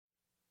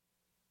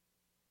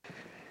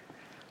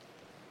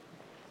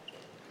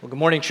Well, good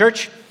morning,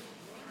 church.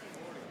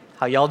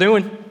 How y'all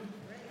doing?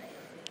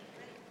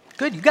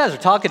 Good. You guys are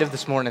talkative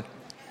this morning.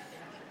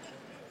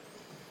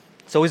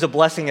 It's always a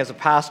blessing as a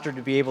pastor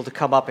to be able to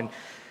come up and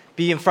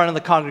be in front of the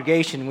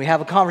congregation and we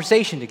have a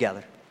conversation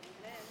together.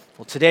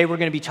 Well, today we're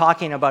going to be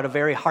talking about a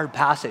very hard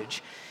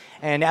passage.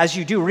 And as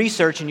you do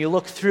research and you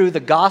look through the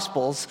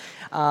Gospels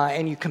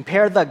and you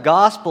compare the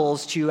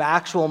Gospels to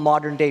actual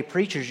modern-day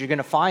preachers, you're going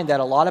to find that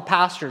a lot of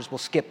pastors will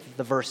skip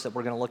the verse that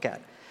we're going to look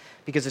at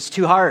because it's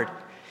too hard.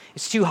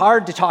 It's too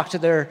hard to talk to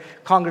their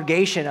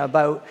congregation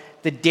about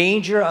the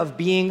danger of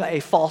being a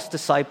false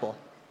disciple.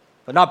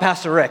 But not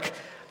Pastor Rick.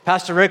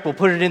 Pastor Rick will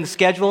put it in the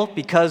schedule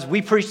because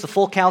we preach the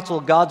full counsel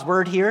of God's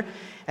Word here,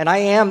 and I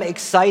am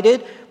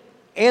excited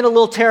and a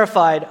little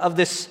terrified of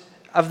this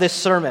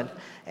sermon.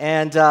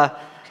 And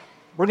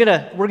we're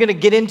gonna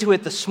get into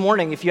it this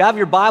morning. If you have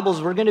your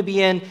Bibles, we're going to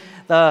be in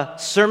the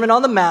Sermon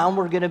on the Mount.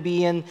 We're going to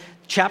be in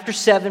chapter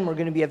 7. We're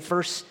going to be at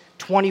verse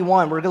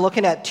 21. We're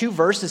looking at two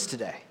verses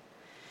today.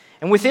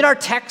 And within our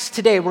text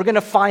today, we're going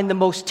to find the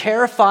most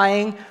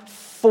terrifying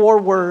four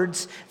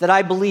words that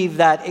I believe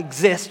that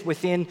exist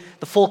within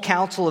the full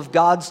counsel of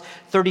God's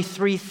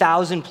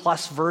 33,000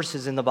 plus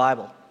verses in the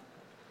Bible.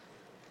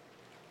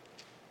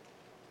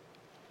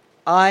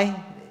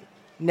 I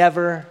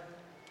never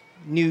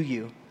knew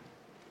you.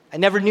 I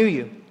never knew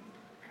you.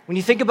 When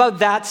you think about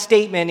that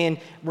statement in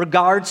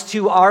regards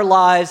to our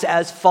lives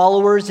as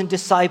followers and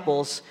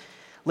disciples,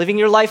 living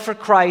your life for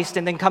Christ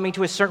and then coming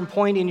to a certain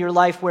point in your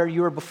life where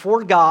you are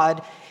before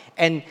God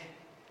and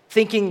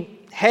thinking,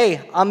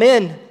 hey, I'm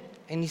in.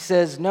 And he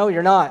says, no,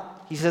 you're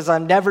not. He says, I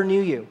never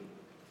knew you.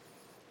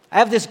 I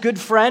have this good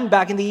friend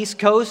back in the East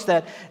Coast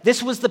that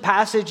this was the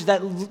passage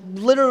that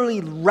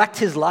literally wrecked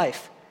his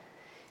life.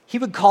 He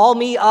would call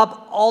me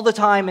up all the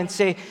time and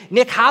say,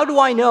 Nick, how do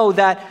I know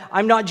that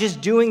I'm not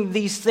just doing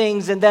these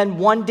things and then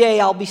one day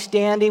I'll be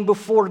standing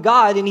before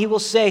God and he will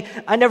say,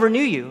 I never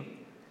knew you.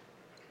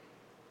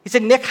 He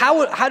said, Nick,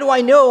 how do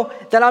I know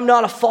that I'm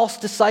not a false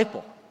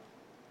disciple?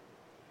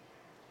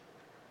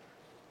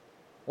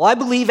 Well, I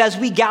believe as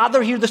we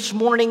gather here this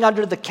morning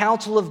under the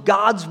counsel of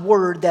God's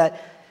Word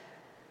that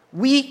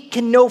we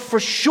can know for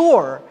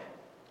sure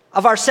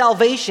of our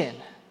salvation.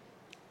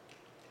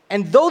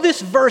 And though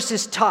this verse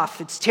is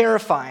tough, it's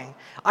terrifying,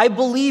 I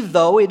believe,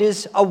 though, it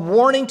is a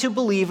warning to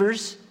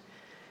believers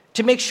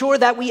to make sure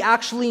that we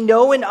actually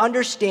know and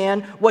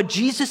understand what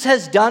Jesus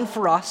has done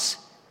for us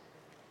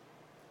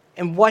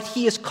and what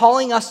he is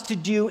calling us to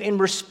do in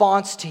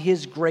response to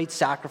his great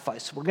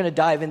sacrifice. We're going to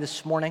dive in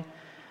this morning.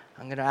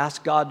 I'm going to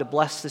ask God to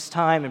bless this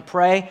time and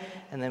pray,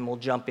 and then we'll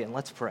jump in.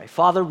 Let's pray.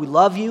 Father, we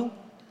love you.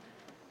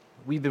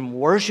 We've been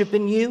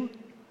worshiping you.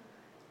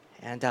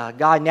 And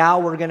God, now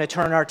we're going to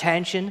turn our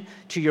attention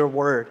to your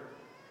word.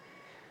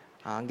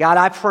 God,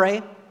 I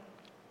pray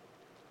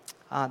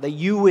that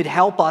you would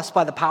help us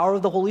by the power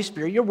of the Holy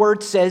Spirit. Your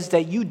word says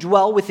that you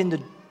dwell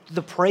within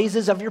the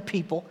praises of your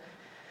people.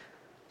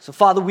 So,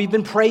 Father, we've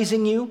been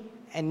praising you,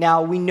 and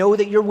now we know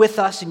that you're with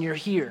us and you're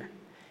here.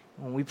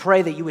 And we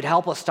pray that you would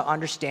help us to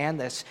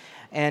understand this.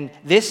 And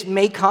this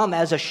may come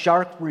as a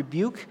sharp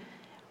rebuke.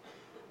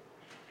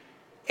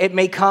 It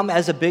may come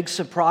as a big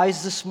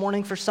surprise this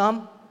morning for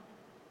some.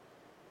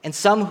 And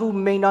some who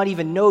may not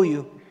even know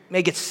you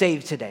may get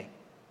saved today.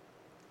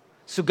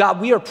 So,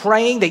 God, we are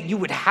praying that you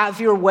would have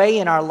your way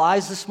in our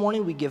lives this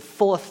morning. We give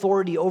full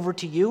authority over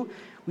to you.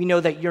 We know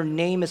that your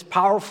name is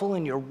powerful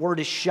and your word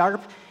is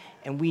sharp.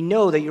 And we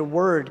know that your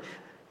word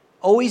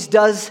always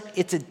does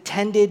its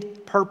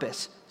intended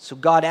purpose. So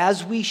God,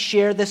 as we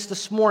share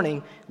this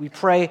morning, we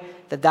pray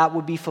that that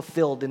would be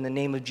fulfilled in the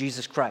name of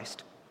Jesus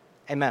Christ.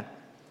 Amen.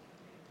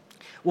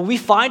 Well, we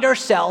find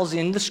ourselves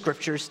in the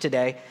scriptures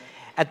today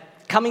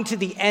at coming to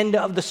the end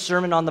of the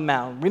Sermon on the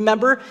Mount.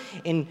 Remember,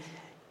 in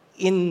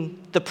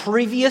the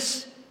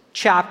previous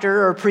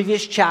chapter or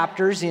previous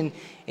chapters in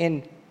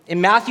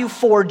Matthew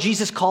 4,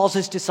 Jesus calls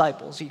his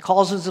disciples, he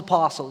calls his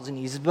apostles, and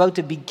he's about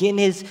to begin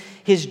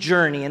his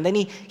journey. And then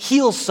he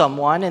heals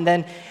someone, and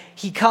then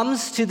he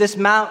comes to this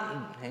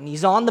mountain, and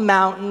he's on the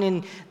mountain,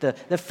 and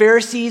the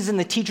Pharisees and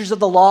the teachers of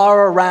the law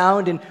are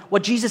around. And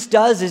what Jesus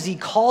does is he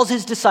calls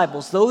his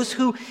disciples, those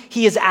who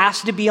he is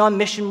asked to be on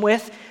mission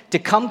with, to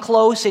come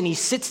close, and he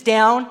sits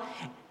down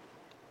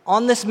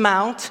on this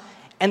mount,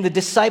 and the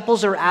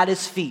disciples are at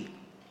his feet.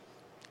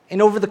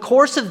 And over the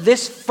course of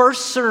this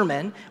first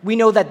sermon, we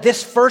know that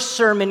this first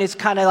sermon is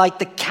kind of like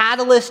the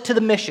catalyst to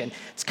the mission.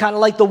 It's kind of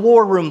like the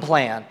war room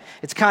plan.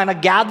 It's kind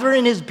of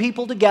gathering his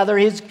people together,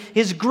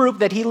 his group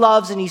that he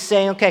loves, and he's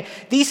saying, okay,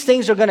 these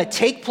things are going to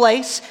take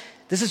place.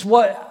 This is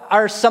what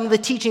are some of the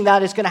teaching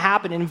that is going to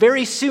happen. And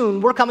very soon,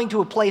 we're coming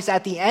to a place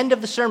at the end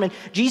of the sermon,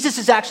 Jesus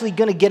is actually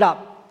going to get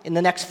up in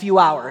the next few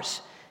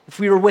hours. If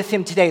we were with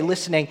him today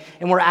listening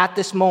and we're at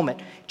this moment,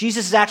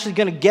 Jesus is actually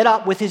going to get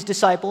up with his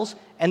disciples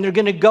and they're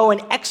going to go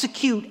and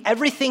execute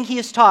everything he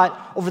has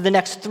taught over the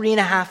next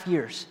 3.5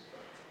 years.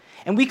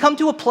 And we come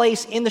to a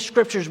place in the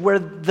scriptures where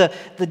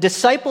the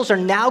disciples are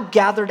now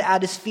gathered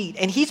at his feet.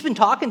 And he's been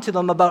talking to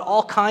them about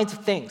all kinds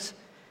of things,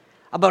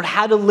 about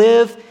how to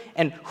live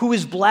and who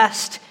is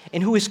blessed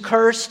and who is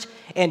cursed,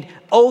 and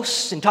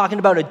oaths, and talking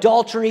about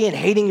adultery and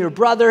hating your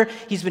brother.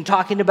 He's been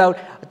talking about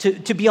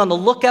to be on the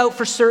lookout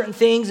for certain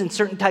things and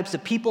certain types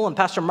of people, and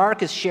Pastor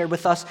Mark has shared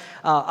with us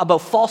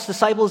about false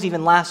disciples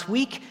even last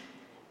week.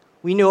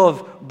 We know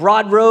of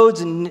broad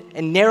roads and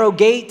narrow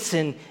gates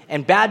and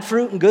bad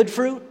fruit and good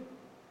fruit.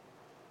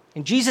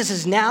 And Jesus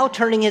is now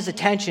turning his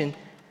attention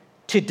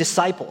to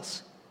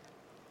disciples.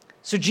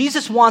 So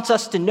Jesus wants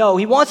us to know,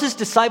 he wants his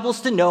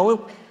disciples to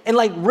know and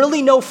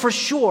really know for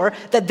sure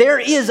that there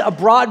is a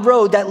broad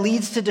road that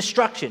leads to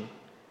destruction.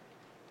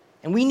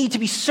 And we need to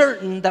be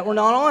certain that we're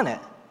not on it.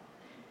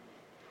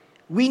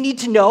 We need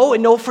to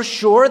know for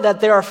sure that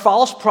there are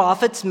false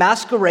prophets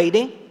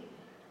masquerading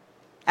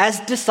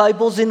as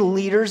disciples and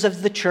leaders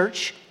of the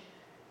church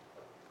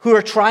who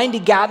are trying to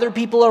gather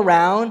people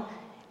around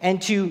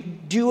and to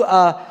do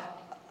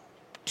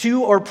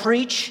or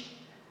preach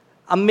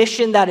a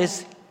mission that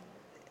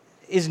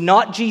is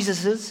not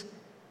Jesus's.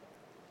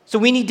 So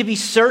we need to be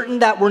certain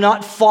that we're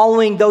not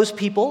following those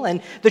people.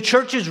 And the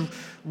church is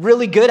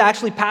really good.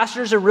 Actually,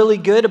 pastors are really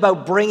good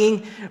about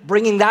bringing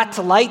that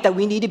to light, that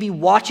we need to be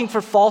watching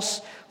for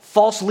false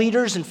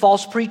leaders and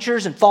false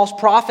preachers and false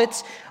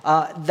prophets.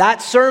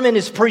 That sermon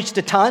is preached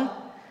a ton.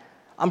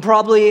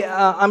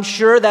 I'm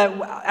sure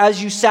that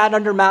as you sat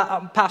under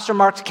Pastor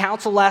Mark's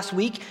counsel last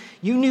week,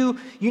 you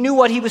knew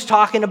what he was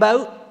talking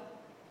about,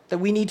 that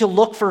we need to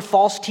look for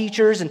false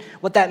teachers and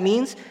what that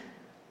means.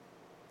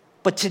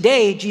 But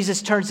today,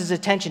 Jesus turns his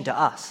attention to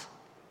us.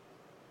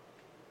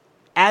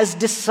 As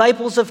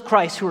disciples of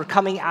Christ who are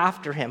coming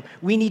after him,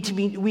 we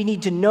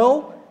need to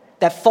know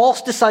that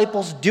false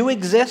disciples do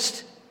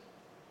exist,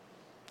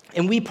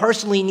 and we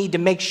personally need to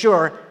make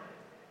sure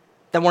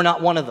that we're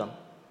not one of them.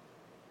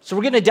 So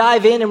we're going to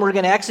dive in and we're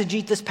going to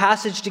exegete this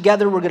passage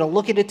together. We're going to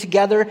look at it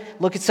together,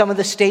 look at some of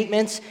the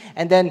statements,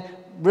 and then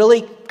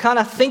really kind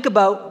of think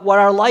about what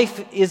our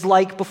life is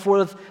like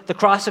before the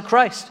cross of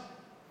Christ.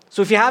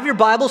 So if you have your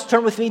Bibles,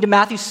 turn with me to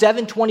Matthew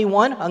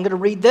 7:21. I'm going to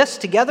read this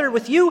together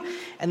with you,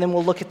 and then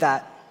we'll look at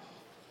that.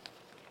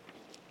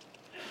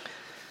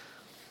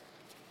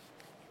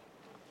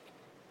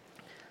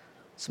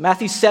 So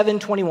Matthew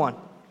 7:21.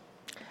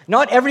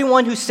 Not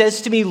everyone who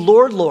says to me,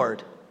 Lord,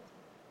 Lord,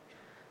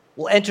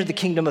 will enter the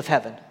kingdom of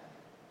heaven,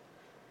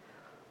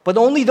 but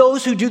only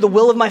those who do the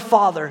will of my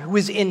Father who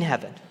is in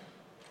heaven.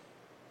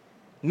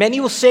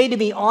 Many will say to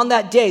me on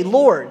that day,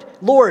 Lord,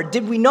 Lord,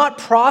 did we not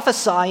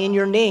prophesy in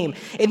your name?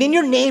 And in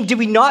your name did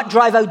we not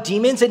drive out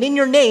demons? And in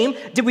your name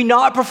did we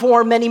not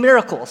perform many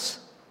miracles?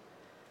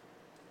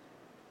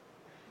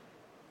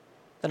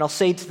 Then I'll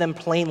say to them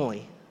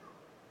plainly,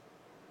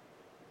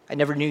 I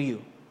never knew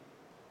you.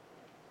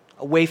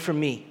 Away from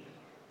me,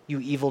 you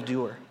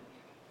evildoer.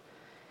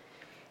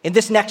 In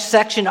this next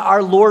section,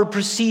 our Lord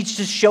proceeds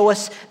to show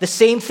us the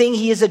same thing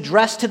he has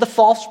addressed to the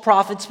false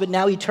prophets, but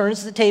now he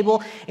turns the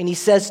table and he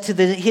says to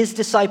his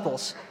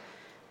disciples.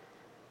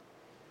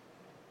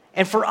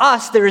 And for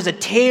us, there is a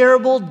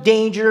terrible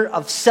danger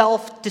of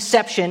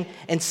self-deception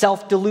and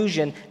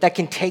self-delusion that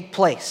can take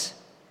place.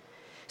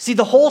 See,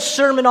 the whole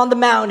Sermon on the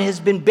Mount has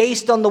been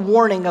based on the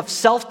warning of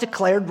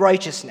self-declared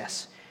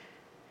righteousness.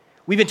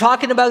 We've been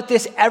talking about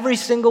this every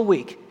single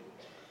week.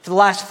 For the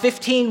last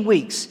 15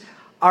 weeks,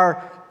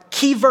 our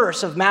key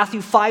verse of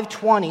Matthew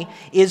 5:20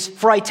 is,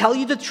 for I tell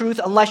you the truth,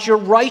 unless your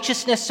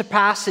righteousness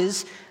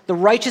surpasses the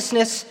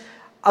righteousness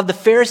of the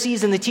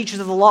Pharisees and the teachers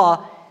of the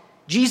law,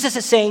 Jesus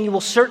is saying you will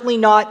certainly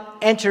not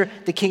enter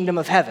the kingdom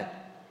of heaven.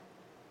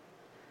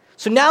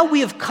 So now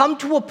we have come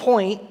to a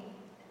point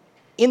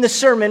in the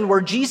sermon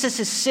where Jesus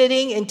is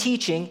sitting and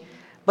teaching,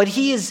 but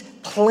he is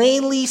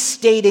plainly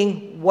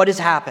stating what has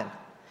happened,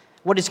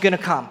 what is going to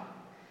come.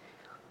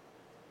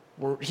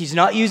 He's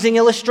not using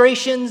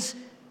illustrations.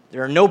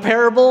 There are no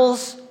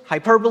parables,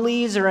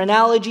 hyperboles, or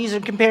analogies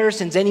or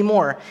comparisons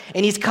anymore.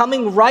 And he's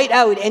coming right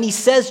out and he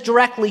says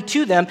directly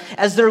to them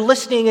as they're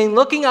listening and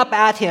looking up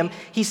at him,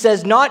 he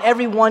says, not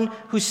everyone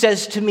who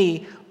says to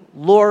me,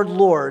 Lord,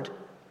 Lord,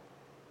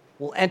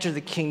 will enter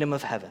the kingdom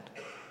of heaven.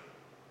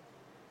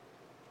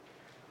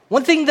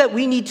 One thing that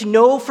we need to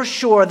know for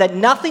sure, that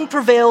nothing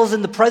prevails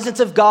in the presence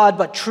of God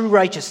but true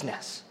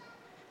righteousness.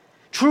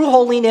 True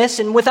holiness,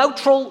 and without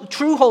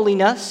true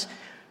holiness,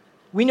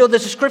 we know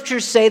that the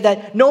scriptures say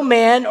that no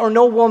man or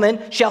no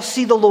woman shall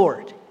see the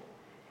Lord.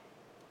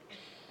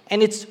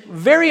 And it's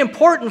very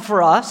important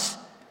for us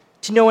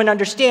to know and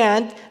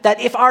understand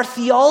that if our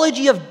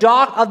theology of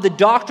the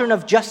doctrine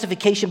of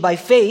justification by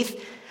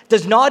faith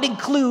does not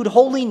include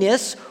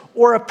holiness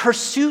or a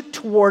pursuit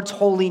towards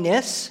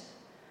holiness,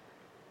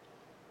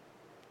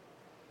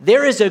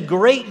 there is a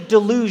great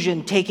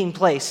delusion taking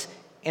place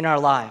in our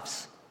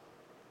lives.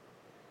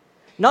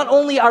 Not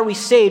only are we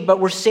saved, but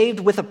we're saved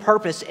with a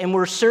purpose, and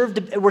we're saved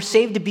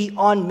to be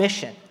on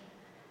mission.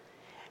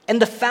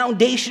 And the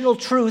foundational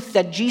truth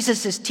that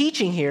Jesus is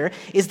teaching here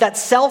is that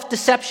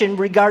self-deception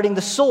regarding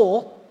the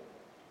soul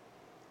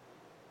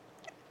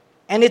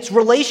and its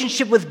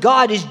relationship with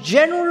God is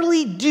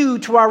generally due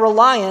to our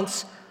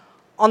reliance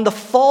on the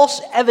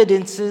false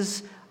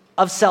evidences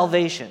of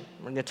salvation.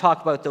 We're going to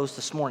talk about those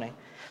this morning.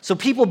 So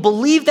people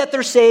believe that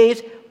they're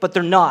saved, but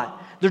they're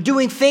not. They're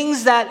doing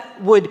things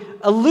that would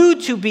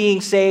allude to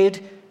being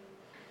saved,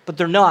 but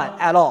they're not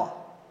at all.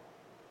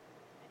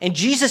 And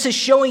Jesus is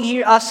showing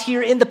us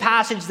here in the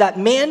passage that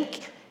man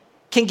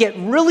can get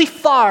really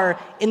far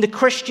in the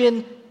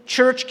Christian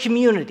church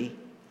community,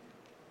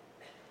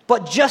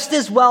 but just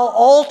as well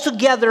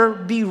altogether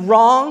be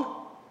wrong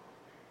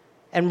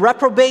and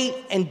reprobate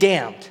and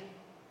damned.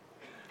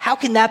 How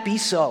can that be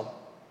so?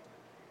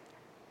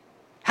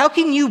 How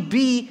can you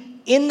be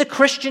in the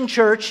Christian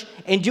church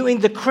and doing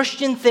the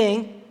Christian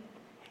thing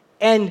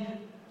and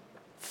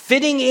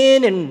fitting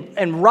in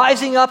and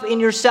rising up in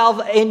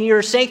yourself in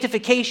your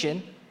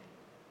sanctification,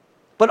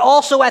 but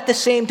also at the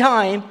same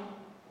time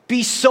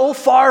be so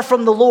far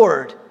from the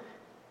Lord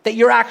that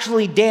you're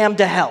actually damned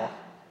to hell?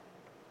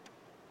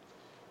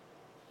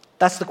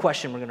 That's the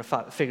question we're going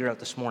to figure out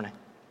this morning.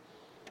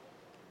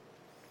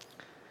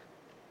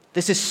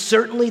 This is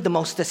certainly the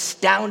most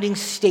astounding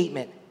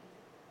statement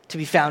to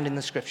be found in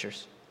the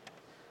Scriptures.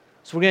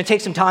 So we're going to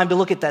take some time to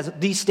look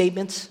at these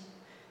statements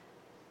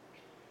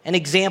and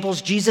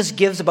examples Jesus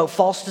gives about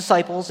false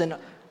disciples, and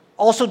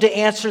also to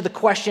answer the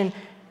question,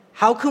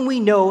 how can we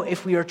know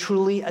if we are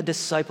truly a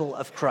disciple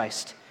of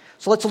Christ?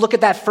 So let's look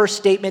at that first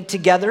statement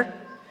together.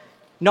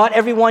 Not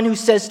everyone who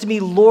says to me,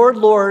 Lord,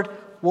 Lord,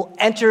 will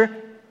enter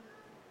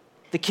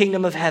the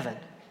kingdom of heaven.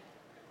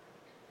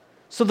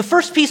 So the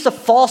first piece of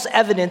false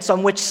evidence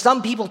on which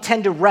some people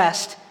tend to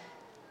rest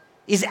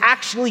is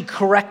actually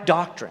correct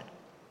doctrine.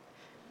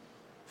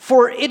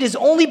 For it is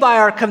only by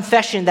our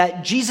confession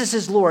that Jesus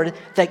is Lord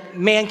that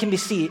man can be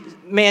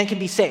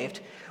saved.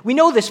 We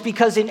know this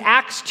because in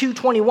Acts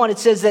 2:21 it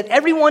says that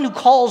everyone who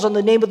calls on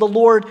the name of the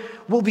Lord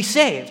will be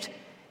saved.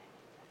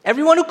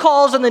 Everyone who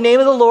calls on the name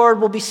of the Lord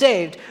will be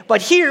saved.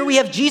 But here we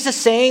have Jesus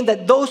saying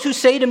that those who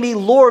say to me,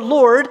 Lord,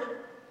 Lord,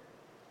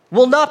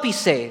 will not be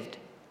saved.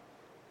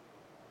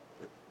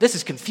 This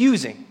is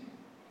confusing.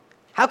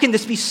 How can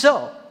this be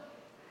so?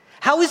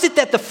 How is it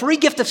that the free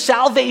gift of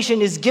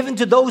salvation is given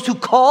to those who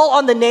call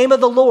on the name of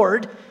the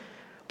Lord,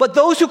 but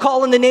those who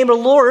call on the name of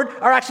the Lord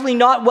are actually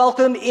not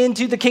welcomed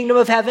into the kingdom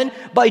of heaven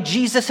by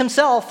Jesus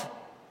himself,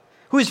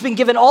 who has been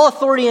given all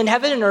authority in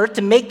heaven and earth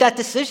to make that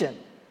decision?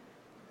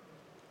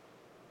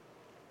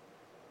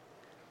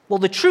 Well,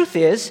 the truth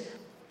is,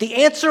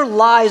 the answer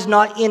lies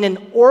not in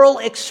an oral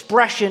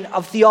expression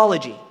of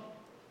theology,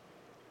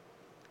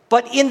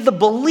 but in the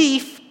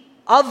belief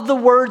of the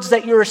words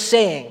that you're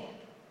saying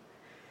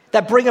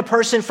that bring a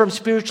person from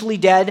spiritually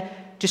dead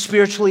to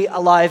spiritually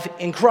alive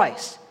in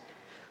Christ.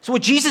 So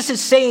what Jesus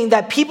is saying,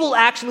 that people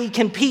actually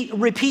can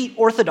repeat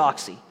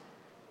orthodoxy.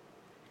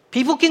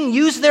 People can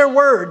use their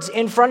words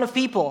in front of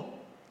people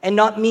and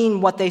not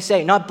mean what they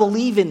say, not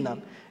believe in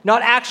them,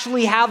 not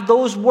actually have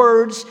those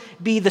words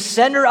be the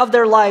center of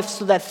their life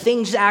so that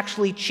things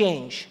actually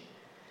change.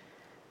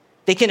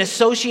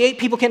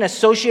 People can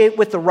associate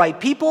with the right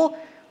people,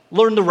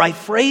 learn the right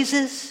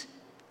phrases.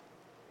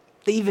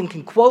 They even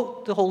can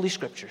quote the Holy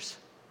Scriptures.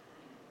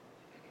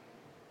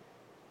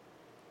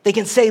 They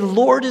can say,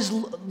 Lord,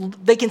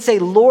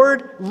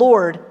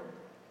 Lord,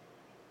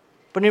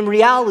 but in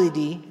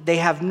reality, they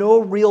have no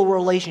real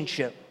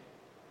relationship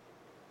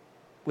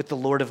with the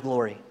Lord of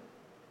glory.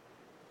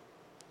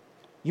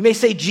 You may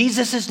say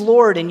Jesus is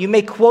Lord, and you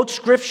may quote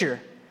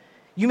Scripture.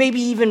 You may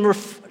be even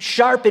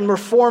sharp in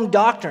Reformed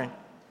doctrine.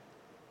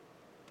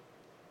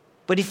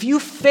 But if you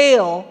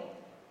fail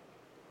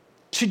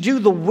to do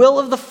the will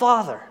of the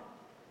Father,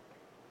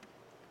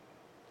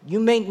 you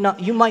might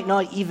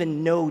not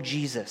even know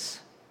Jesus.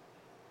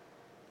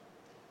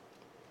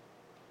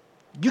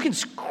 You can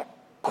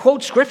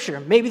quote Scripture.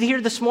 Maybe here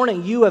this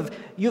morning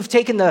you've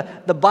taken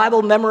the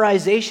Bible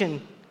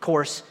memorization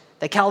course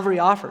that Calvary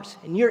offers,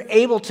 and you're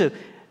able to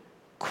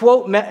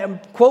quote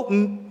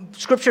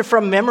Scripture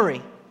from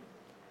memory,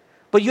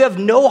 but you have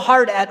no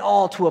heart at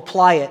all to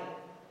apply it.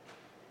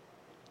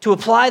 To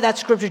apply that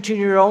Scripture to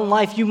your own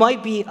life, you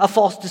might be a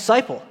false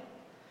disciple.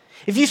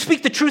 If you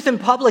speak the truth in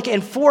public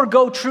and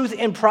forego truth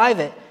in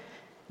private,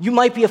 you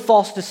might be a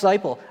false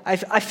disciple.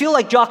 I feel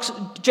like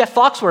Jeff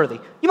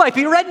Foxworthy. You might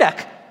be a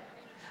redneck.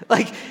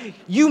 Like,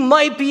 you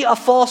might be a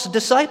false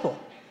disciple.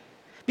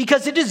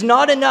 Because it is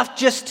not enough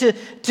just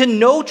to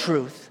know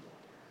truth,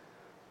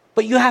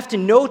 but you have to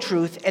know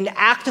truth and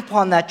act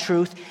upon that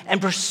truth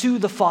and pursue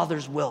the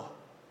Father's will.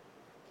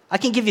 I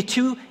can give you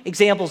 2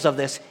 examples of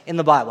this in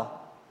the Bible.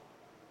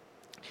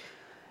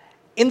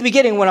 In the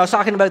beginning, when I was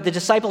talking about the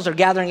disciples are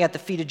gathering at the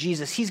feet of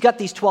Jesus, he's got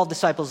these 12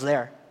 disciples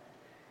there.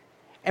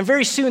 And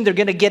very soon they're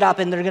going to get up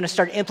and they're going to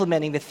start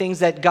implementing the things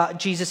that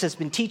Jesus has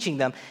been teaching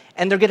them.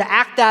 And they're going to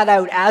act that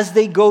out as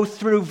they go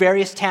through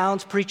various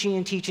towns preaching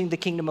and teaching the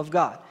kingdom of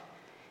God.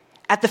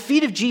 At the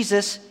feet of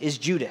Jesus is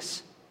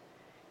Judas.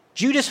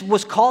 Judas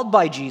was called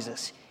by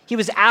Jesus. He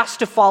was asked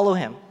to follow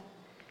him.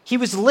 He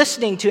was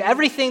listening to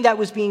everything that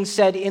was being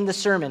said in the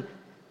sermon.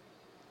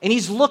 And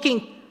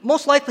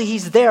most likely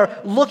he's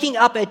there looking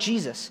up at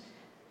Jesus.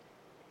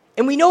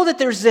 And we know that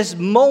there's this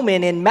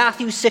moment in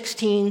Matthew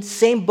 16,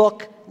 same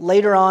book,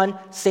 later on,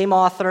 same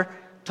author,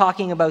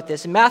 talking about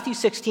this. In Matthew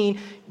 16,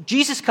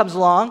 Jesus comes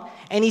along,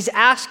 and he's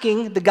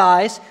asking the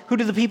guys, who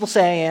do the people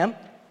say I am?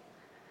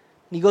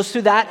 And he goes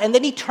through that, and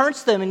then he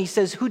turns to them, and he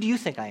says, who do you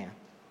think I am?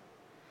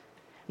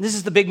 And this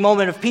is the big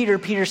moment of Peter.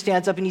 Peter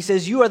stands up, and he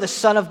says, you are the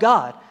Son of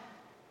God.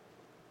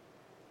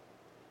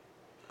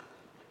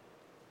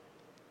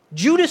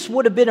 Judas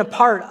would have been a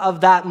part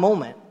of that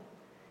moment.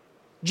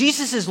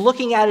 Jesus is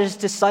looking at his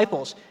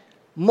disciples.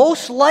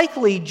 Most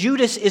likely,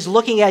 Judas is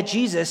looking at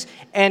Jesus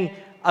and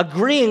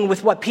agreeing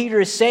with what Peter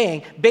is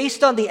saying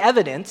based on the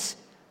evidence,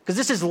 because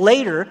this is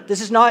later.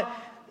 This is not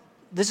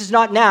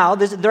now.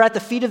 They're at the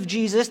feet of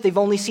Jesus. They've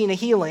only seen a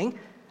healing.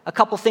 A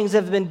couple things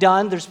have been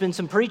done. There's been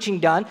some preaching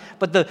done,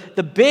 but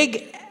the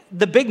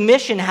big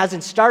mission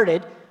hasn't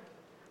started.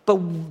 But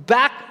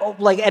back,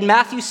 like at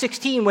Matthew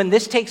 16, when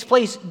this takes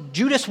place,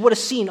 Judas would have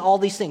seen all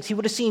these things. He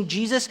would have seen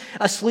Jesus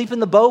asleep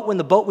in the boat when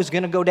the boat was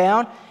going to go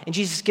down, and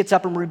Jesus gets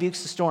up and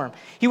rebukes the storm.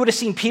 He would have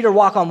seen Peter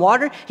walk on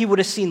water. He would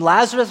have seen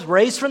Lazarus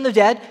raised from the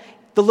dead,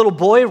 the little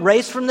boy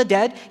raised from the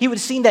dead. He would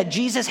have seen that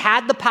Jesus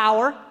had the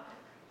power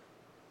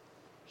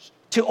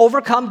to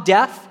overcome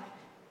death,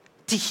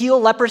 to heal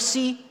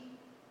leprosy,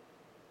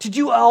 to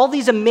do all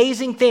these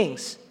amazing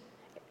things.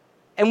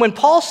 And when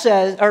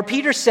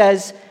Peter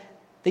says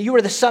that you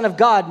are the Son of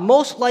God,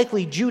 most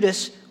likely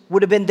Judas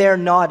would have been there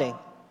nodding.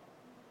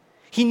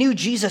 He knew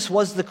Jesus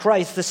was the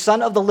Christ, the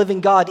Son of the living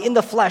God in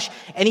the flesh,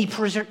 and he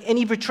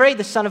betrayed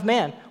the Son of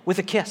Man with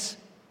a kiss.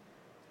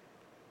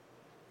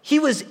 He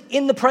was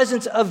in the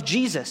presence of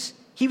Jesus.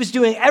 He was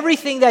doing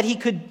everything that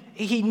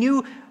he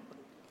knew,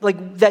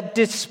 like that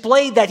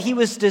displayed that he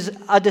was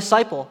a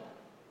disciple,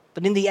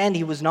 but in the end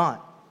he was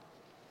not.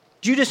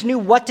 Judas knew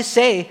what to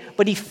say,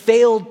 but he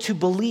failed to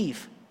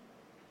believe.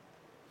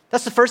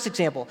 That's the first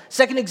example.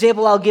 Second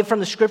example I'll give from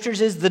the scriptures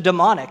is the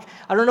demonic.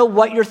 I don't know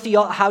what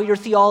how your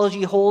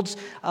theology holds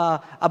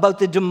about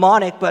the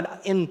demonic,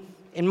 but in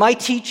my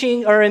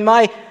teaching or in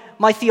my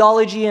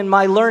theology and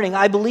my learning,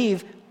 I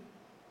believe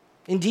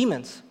in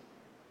demons.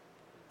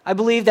 I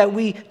believe that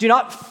we do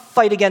not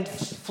fight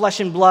against flesh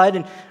and blood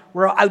and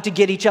we're out to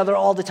get each other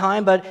all the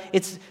time, but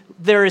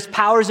there is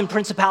powers and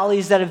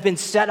principalities that have been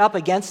set up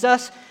against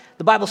us.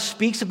 The Bible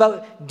speaks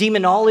about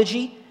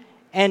demonology.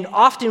 And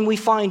often we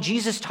find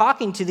Jesus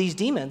talking to these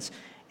demons.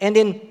 And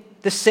in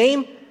the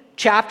same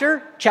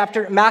chapter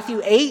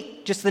Matthew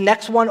 8, just the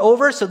next one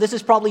over, so this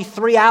is probably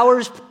 3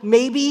 hours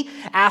maybe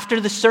after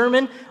the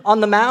Sermon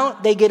on the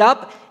Mount, they get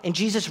up and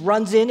Jesus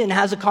runs in and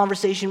has a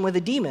conversation with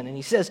a demon. And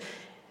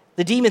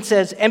the demon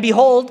says, and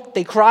behold,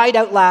 they cried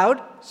out loud.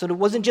 So it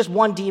wasn't just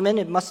one demon,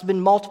 it must have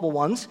been multiple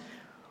ones.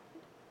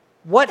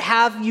 What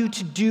have you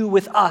to do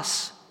with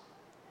us?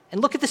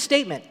 And look at the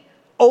statement,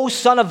 O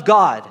Son of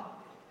God.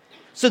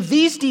 So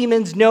these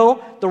demons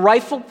know the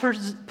rightful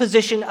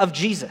position of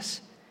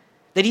Jesus,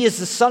 that he is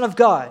the Son of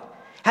God.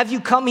 Have you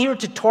come here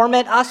to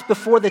torment us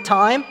before the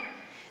time?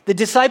 The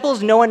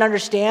disciples know and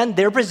understand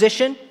their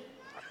position,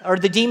 or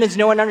the demons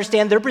know and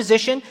understand their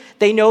position.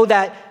 They know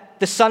that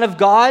the Son of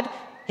God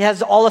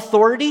has all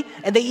authority,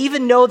 and they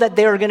even know that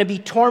they are going to be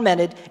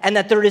tormented and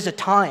that there is a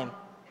time.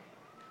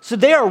 So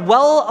they are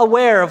well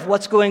aware of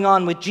what's going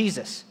on with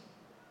Jesus,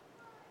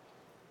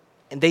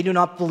 and they do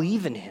not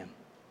believe in him.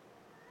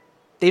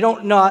 They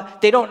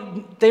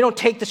don't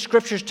take the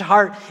scriptures to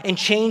heart and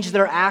change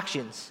their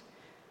actions.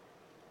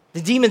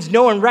 The demons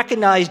know and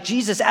recognize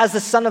Jesus as the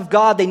Son of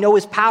God. They know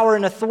his power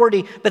and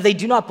authority, but they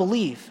do not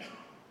believe.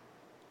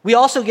 We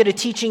also get a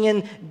teaching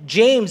in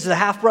James, the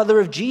half-brother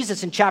of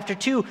Jesus, in chapter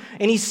 2,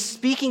 and he's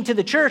speaking to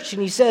the church,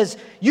 and he says,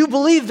 you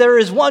believe there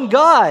is one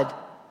God.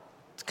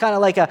 It's kind of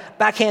like a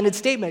backhanded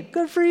statement.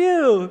 Good for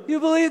you. You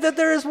believe that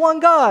there is one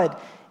God.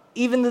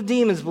 Even the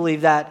demons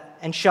believe that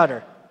and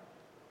shudder.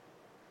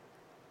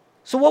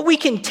 So what we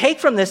can take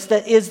from this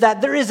is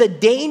that there is a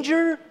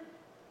danger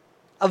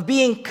of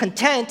being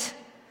content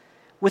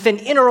with an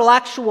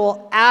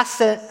intellectual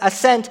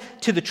assent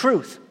to the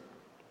truth,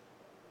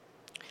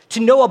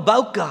 to know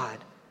about God,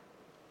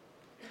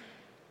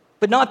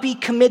 but not be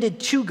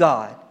committed to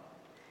God.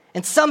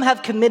 And some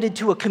have committed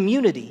to a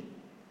community.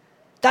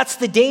 That's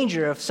the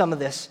danger of some of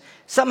this.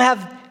 Some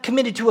have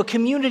committed to a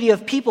community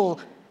of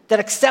people that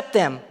accept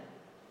them.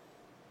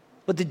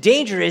 But the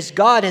danger is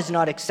God has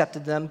not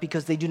accepted them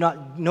because they do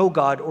not know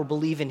God or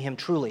believe in him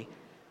truly.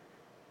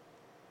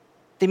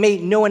 They may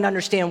know and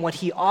understand what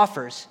he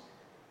offers,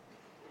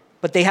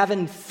 but they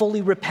haven't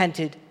fully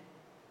repented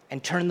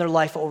and turned their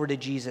life over to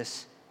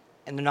Jesus,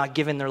 and they're not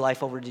giving their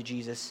life over to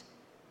Jesus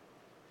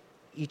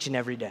each and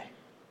every day.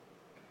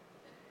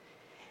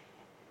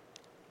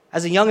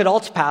 As a young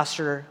adults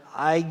pastor,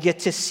 I get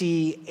to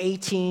see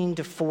 18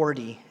 to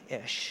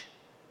 40-ish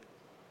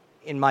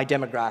in my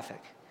demographic.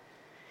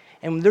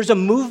 And there's a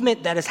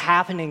movement that is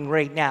happening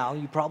right now.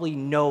 You probably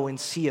know and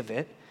see of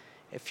it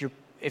if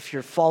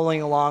you're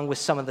following along with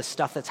some of the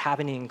stuff that's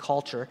happening in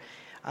culture.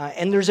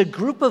 And there's a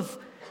group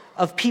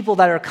of people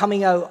that are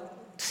coming out,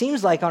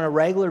 seems like on a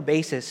regular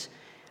basis,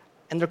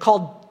 and they're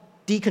called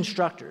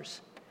deconstructors.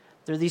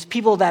 They're these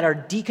people that are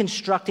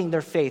deconstructing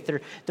their faith.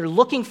 They're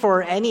looking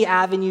for any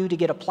avenue to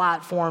get a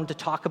platform to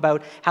talk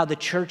about how the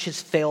church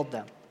has failed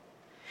them.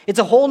 It's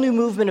a whole new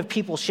movement of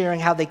people sharing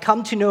how they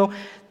come to know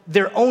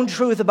their own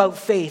truth about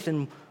faith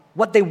and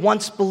what they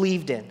once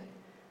believed in.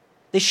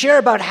 They share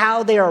about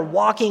how they are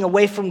walking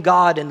away from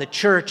God and the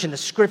church and the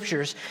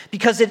scriptures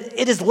because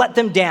it has let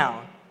them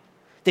down.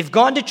 They've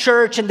gone to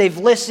church and they've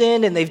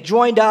listened and they've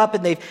joined up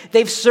and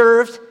they've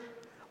served,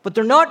 but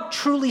they're not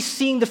truly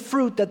seeing the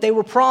fruit that they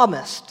were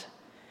promised.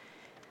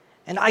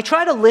 And I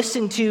try to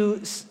listen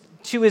to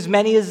as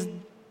many of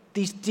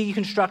these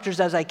deconstructors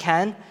as I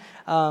can.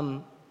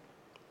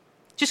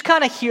 Just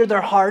kind of hear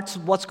their hearts,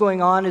 what's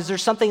going on. Is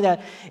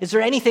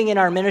there anything in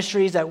our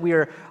ministries that we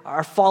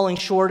are falling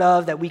short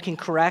of that we can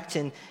correct?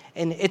 And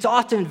it's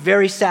often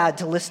very sad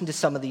to listen to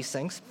some of these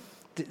things,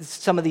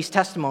 some of these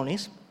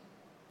testimonies.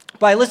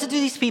 But I listen to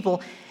these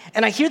people,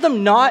 and I hear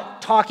them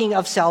not talking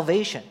of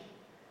salvation,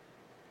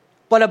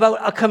 but about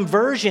a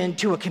conversion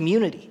to a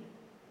community,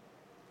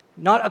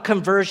 not a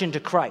conversion to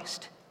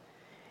Christ.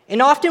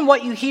 And often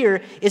what you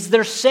hear is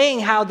they're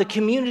saying how the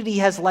community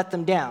has let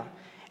them down,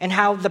 and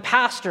how the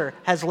pastor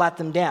has let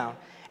them down,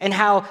 and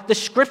how the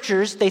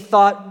scriptures they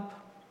thought,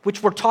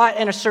 which were taught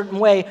in a certain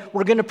way,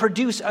 were going to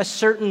produce a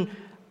certain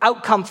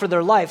outcome for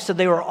their life. So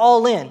they were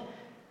all in.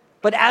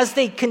 But as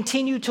they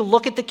continue to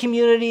look at the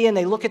community and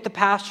they look at the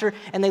pastor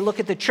and they look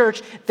at the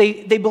church,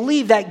 they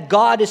believe that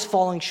God is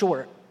falling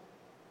short.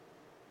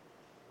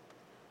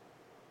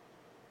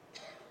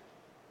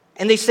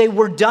 And they say,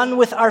 we're done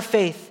with our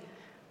faith.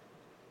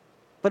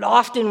 But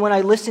often when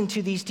I listen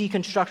to these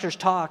deconstructors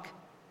talk,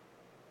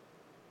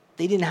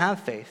 they didn't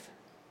have faith.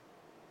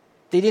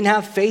 They didn't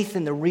have faith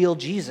in the real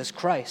Jesus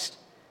Christ.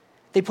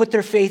 They put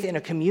their faith in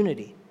a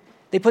community.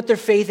 They put their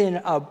faith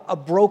in a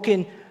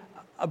broken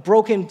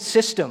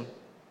system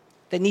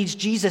that needs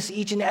Jesus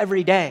each and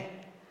every day.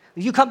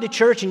 If you come to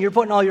church and you're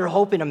putting all your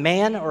hope in a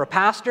man or a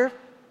pastor,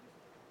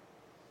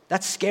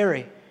 that's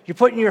scary. You're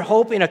putting your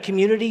hope in a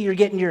community.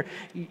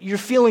 You're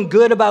feeling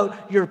good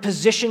about your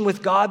position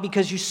with God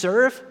because you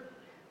serve,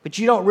 but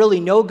you don't really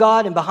know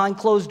God, and behind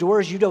closed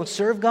doors you don't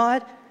serve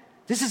God.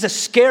 This is a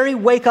scary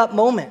wake-up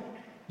moment.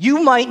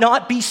 You might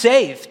not be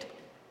saved.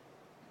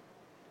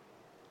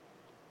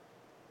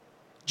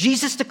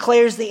 Jesus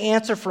declares the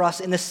answer for us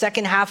in the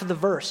second half of the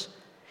verse.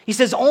 He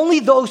says, only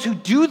those who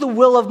do the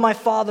will of my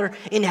Father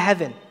in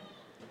heaven,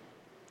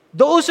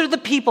 those are the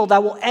people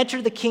that will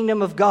enter the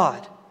kingdom of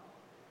God.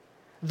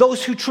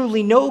 Those who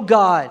truly know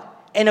God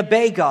and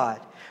obey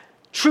God.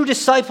 True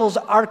disciples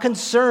are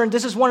concerned.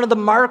 This is one of the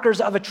markers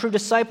of a true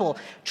disciple.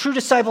 True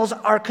disciples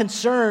are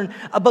concerned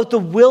about the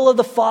will of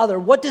the Father.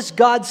 What does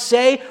God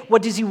say?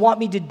 What does he want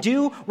me to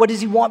do? What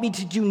does he want me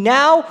to do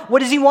now? What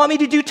does he want me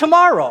to do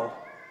tomorrow?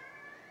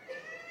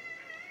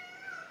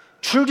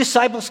 True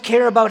disciples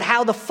care about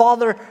how the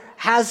Father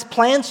has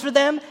plans for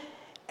them,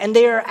 and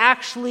they are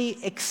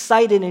actually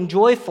excited and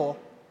joyful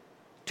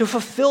to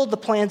fulfill the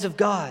plans of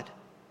God.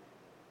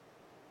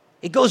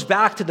 It goes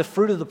back to the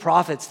fruit of the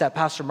prophets that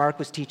Pastor Mark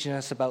was teaching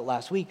us about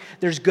last week.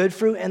 There's good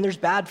fruit and there's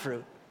bad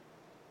fruit.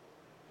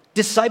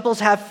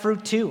 Disciples have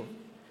fruit too.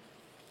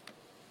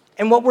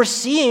 And what we're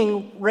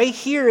seeing right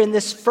here in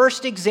this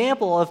first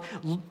example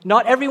of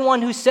not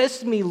everyone who says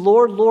to me,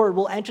 Lord, Lord,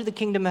 will enter the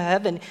kingdom of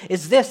heaven,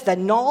 is this, that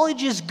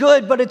knowledge is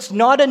good, but it's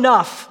not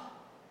enough.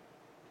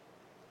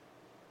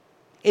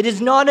 It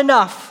is not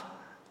enough.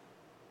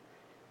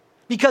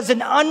 Because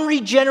an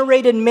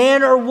unregenerated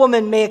man or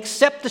woman may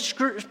accept the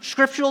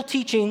scriptural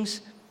teachings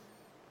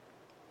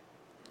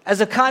as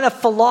a kind of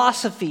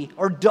philosophy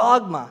or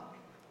dogma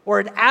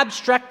or an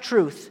abstract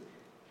truth.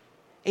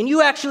 And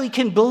you actually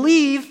can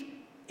believe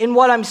in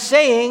what I'm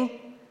saying,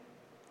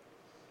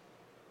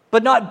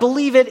 but not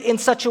believe it in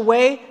such a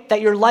way that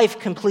your life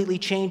completely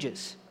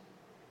changes.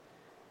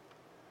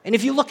 And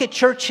if you look at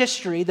church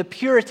history, the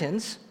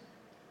Puritans,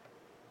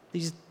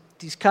 these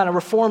kind of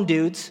reform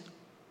dudes,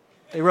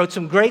 they wrote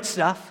some great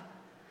stuff.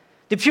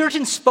 The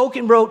Puritans spoke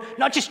and wrote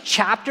not just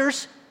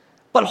chapters,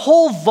 but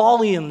whole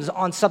volumes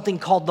on something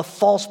called the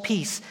false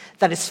peace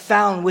that is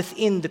found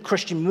within the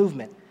Christian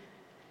movement.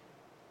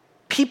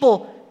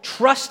 People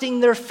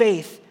trusting their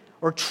faith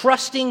or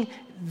trusting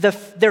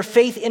their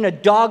faith in a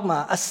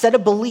dogma, a set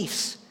of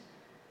beliefs,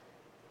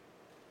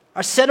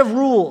 a set of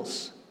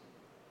rules,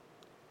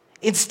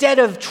 instead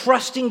of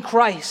trusting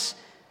Christ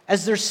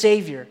as their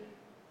Savior,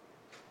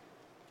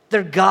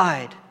 their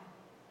guide,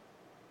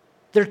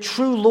 their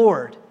true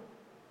Lord.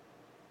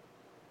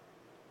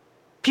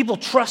 People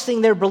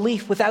trusting their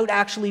belief without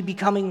actually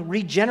becoming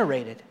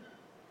regenerated.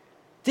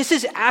 This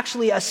is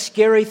actually a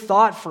scary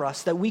thought for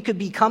us, that we could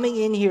be coming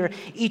in here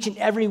each and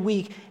every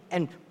week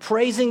and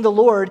praising the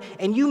Lord,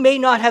 and you may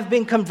not have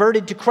been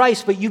converted to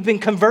Christ, but you've been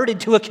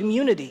converted to a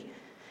community.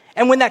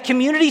 And when that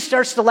community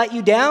starts to let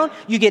you down,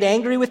 you get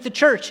angry with the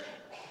church.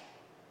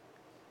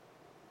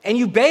 And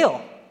you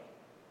bail.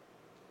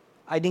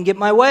 I didn't get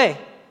my way.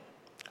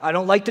 I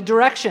don't like the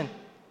direction.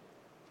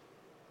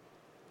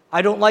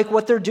 I don't like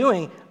what they're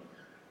doing.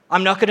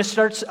 I'm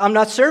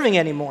not serving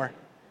anymore.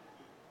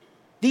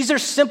 These are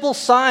simple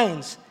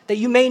signs that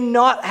you may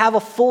not have a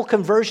full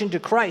conversion to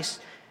Christ,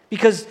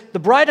 Because the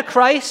bride of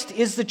Christ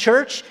is the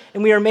church,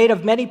 and we are made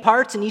of many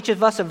parts, and each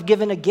of us have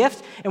given a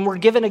gift, and we're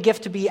given a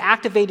gift to be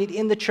activated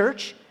in the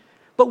church.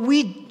 But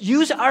we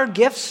use our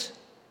gifts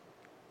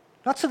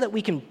not so that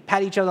we can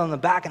pat each other on the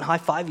back and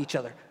high-five each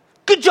other.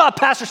 Good job,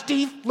 Pastor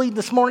Steve, leading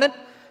this morning.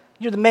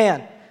 You're the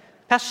man.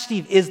 Pastor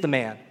Steve is the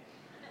man.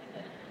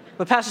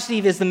 But Pastor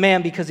Steve is the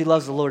man because he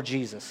loves the Lord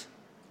Jesus.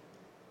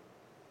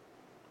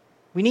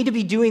 We need to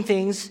be doing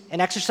things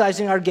and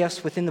exercising our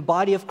gifts within the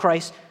body of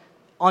Christ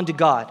unto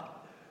God.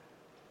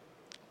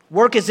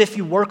 Work as if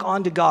you work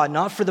unto God,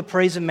 not for the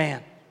praise of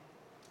man.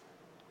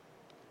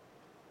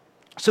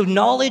 So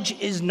knowledge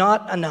is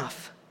not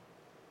enough.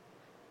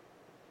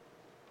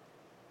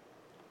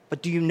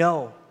 But do you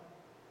know?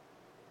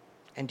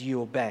 And do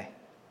you obey?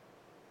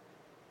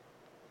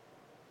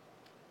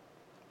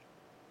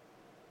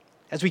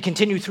 As we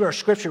continue through our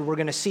scripture, we're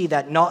going to see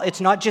that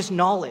it's not just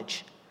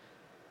knowledge,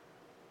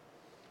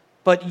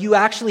 but you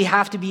actually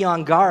have to be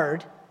on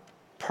guard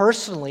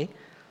personally.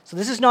 So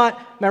this is not,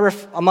 remember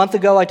a month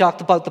ago I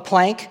talked about the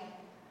plank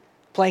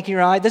in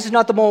your eye? This is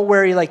not the moment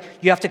where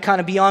you have to kind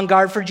of be on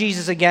guard for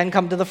Jesus again,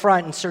 come to the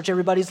front and search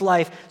everybody's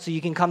life so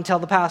you can come tell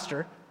the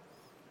pastor.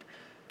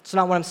 It's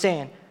not what I'm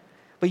saying.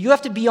 But you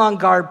have to be on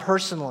guard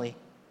personally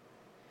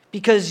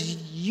because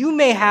you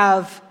may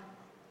have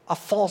a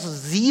false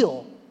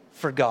zeal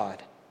for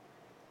God.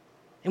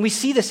 And we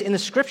see this in the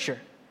scripture.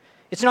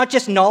 It's not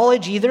just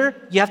knowledge either.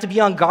 You have to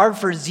be on guard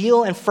for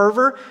zeal and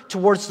fervor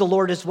towards the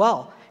Lord as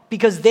well,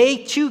 because they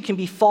too can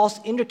be false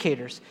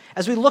indicators.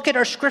 As we look at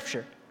our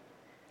scripture,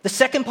 the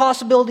second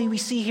possibility we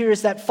see here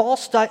is that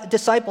false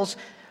disciples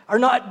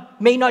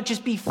may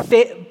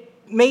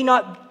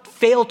not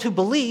fail to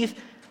believe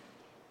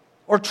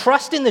or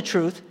trust in the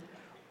truth,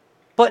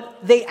 but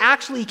they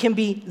actually can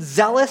be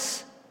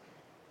zealous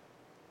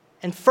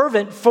and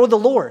fervent for the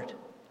Lord.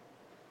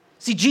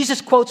 See, Jesus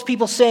quotes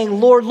people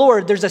saying, Lord,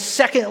 Lord. There's a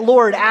second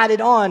Lord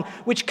added on,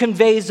 which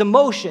conveys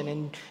emotion.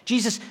 And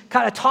Jesus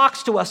kind of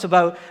talks to us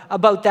about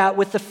that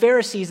with the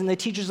Pharisees and the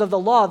teachers of the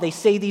law. They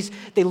say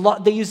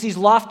they use these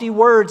lofty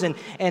words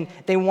and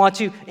they want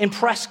to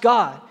impress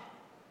God.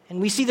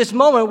 And we see this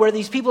moment where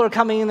these people are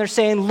coming and they're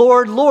saying,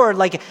 Lord, Lord,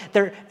 like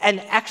they're an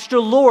extra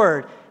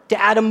Lord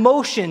to add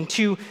emotion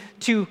to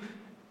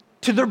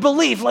their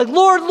belief. Like,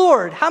 Lord,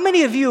 Lord. How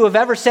many of you have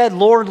ever said,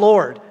 Lord,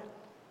 Lord?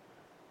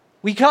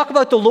 We talk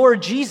about the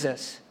Lord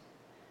Jesus.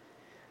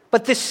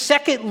 But this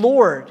second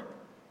Lord,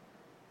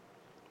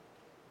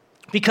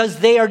 because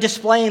they are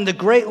displaying the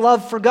great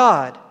love for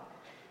God.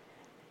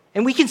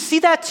 And we can see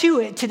that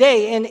too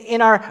today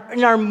in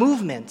our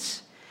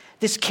movements.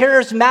 This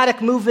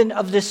charismatic movement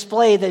of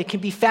display that can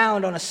be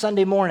found on a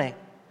Sunday morning.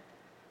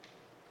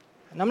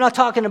 And I'm not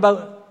talking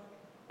about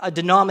a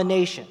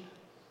denomination.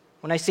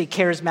 When I say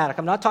charismatic,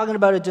 I'm not talking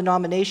about a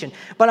denomination,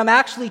 but I'm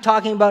actually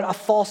talking about a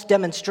false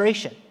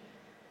demonstration.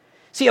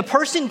 See, a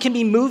person can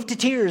be moved to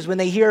tears when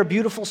they hear a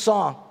beautiful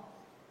song.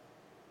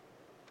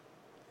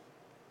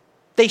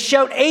 They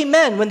shout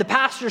amen when the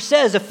pastor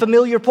says a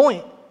familiar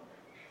point.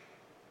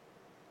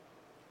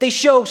 They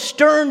show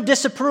stern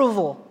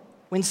disapproval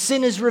when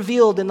sin is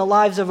revealed in the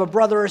lives of a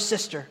brother or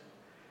sister.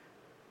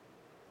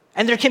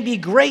 And there can be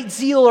great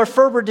zeal or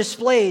fervor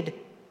displayed,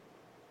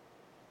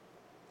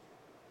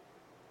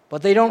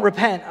 but they don't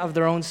repent of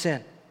their own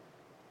sin.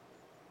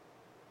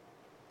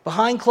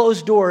 Behind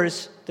closed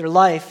doors, their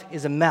life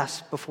is a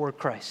mess before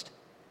Christ.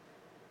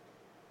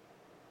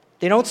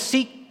 They don't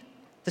seek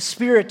the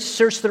Spirit to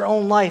search their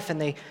own life, and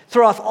they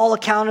throw off all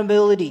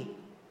accountability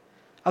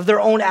of their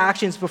own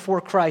actions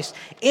before Christ.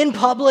 In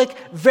public,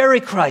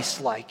 very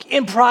Christ-like.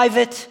 In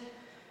private,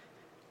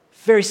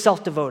 very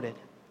self-devoted.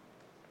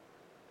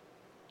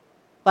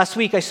 Last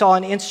week, I saw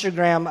on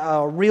Instagram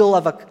a reel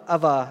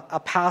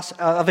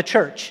of a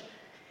church.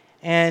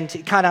 And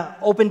it kind of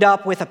opened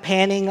up with a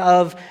panning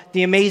of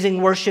the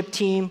amazing worship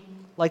team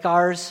like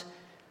ours.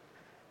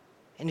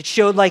 And it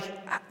showed like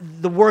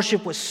the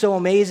worship was so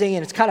amazing,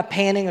 and it's kind of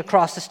panning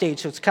across the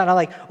stage. So it's kind of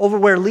like over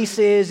where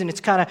Lisa is, and it's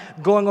kind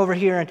of going over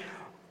here. And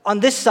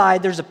on this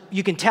side,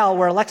 you can tell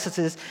where Alexa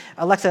is.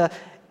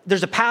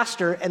 There's a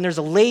pastor, and there's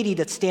a lady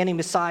that's standing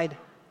beside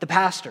the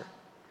pastor.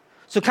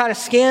 So it kind of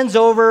scans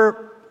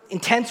over,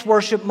 intense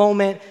worship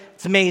moment.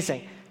 It's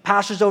amazing.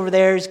 Pastor's over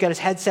there, he's got his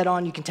headset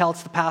on, you can tell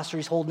it's the pastor,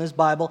 he's holding his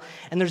Bible,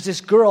 and there's this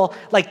girl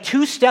like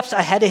 2 steps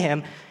ahead of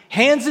him,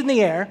 hands in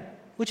the air,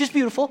 which is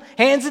beautiful,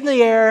 hands in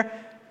the air,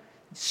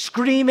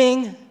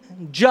 screaming,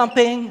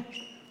 jumping,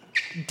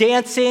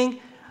 dancing.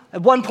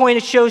 At one point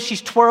it shows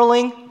she's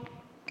twirling.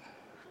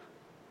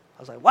 I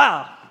was like,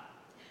 wow,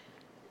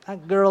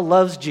 that girl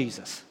loves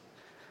Jesus.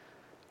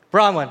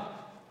 Bronwyn,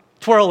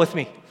 twirl with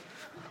me.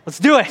 Let's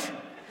do it.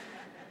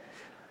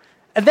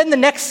 And then the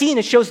next scene,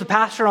 it shows the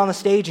pastor on the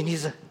stage, and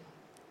he's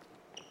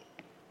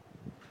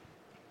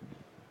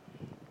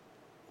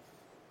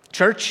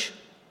church,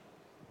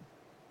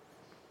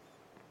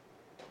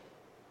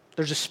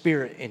 there's a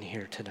spirit in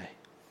here today.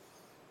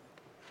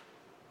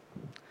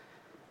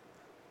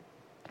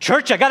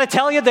 Church, I got to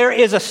tell you, there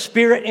is a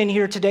spirit in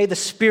here today, the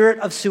spirit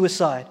of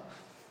suicide.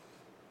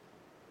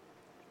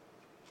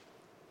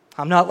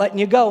 I'm not letting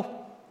you go.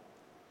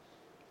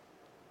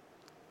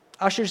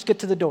 Ushers, get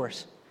to the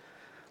doors.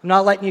 I'm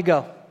not letting you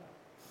go.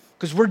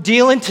 Because we're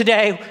dealing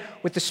today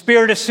with the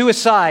spirit of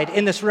suicide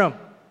in this room.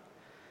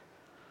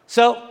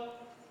 So,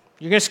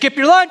 you're going to skip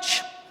your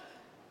lunch.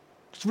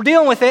 Because we're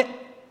dealing with it.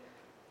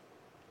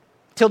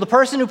 Till the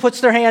person who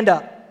puts their hand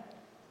up.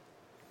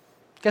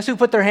 Guess who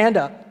put their hand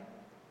up?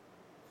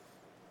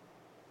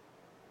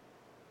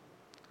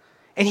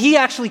 And he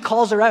actually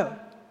calls her out.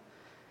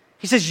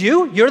 He says,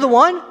 You're the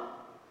one?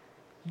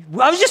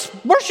 I was just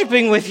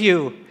worshiping with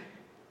you.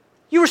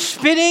 You were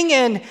spitting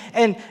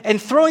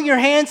and throwing your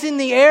hands in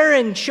the air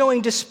and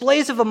showing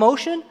displays of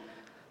emotion.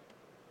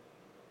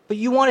 But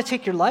you want to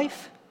take your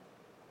life?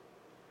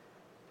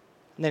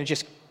 And then it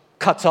just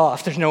cuts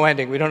off. There's no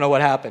ending. We don't know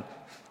what happened.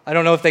 I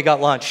don't know if they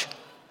got lunch.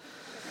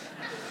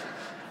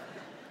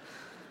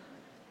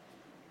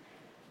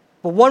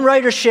 But one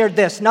writer shared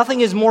this: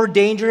 nothing is more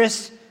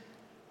dangerous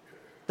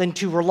than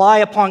to rely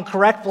upon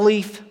correct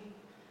belief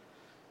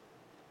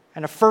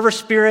and a fervent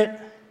spirit,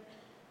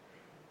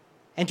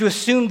 and to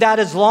assume that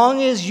as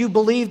long as you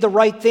believe the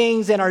right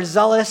things and are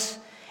zealous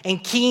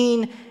and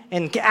keen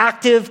and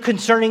active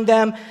concerning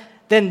them,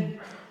 then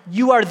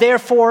you are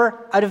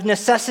therefore, out of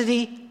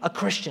necessity, a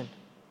Christian.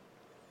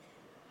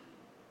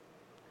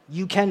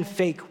 You can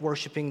fake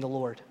worshiping the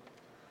Lord.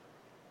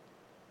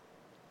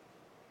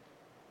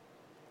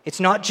 It's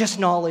not just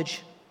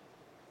knowledge,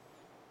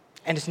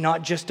 and it's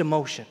not just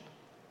emotion.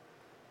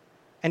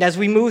 And as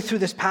we move through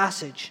this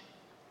passage,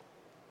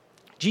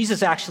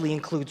 Jesus actually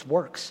includes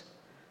works.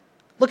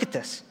 Look at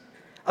this.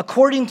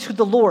 According to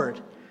the Lord,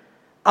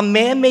 a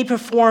man may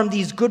perform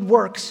these good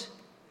works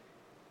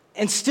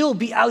and still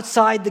be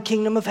outside the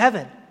kingdom of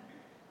heaven.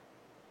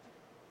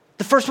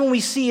 The first one we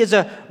see is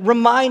a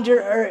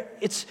reminder,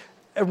 it's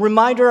a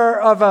reminder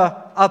of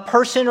a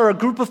person or a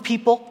group of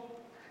people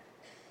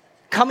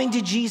coming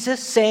to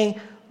Jesus saying,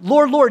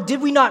 Lord, Lord,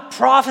 did we not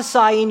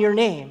prophesy in your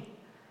name?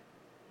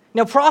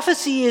 Now,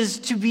 prophecy is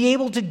to be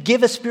able to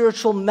give a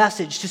spiritual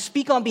message, to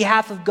speak on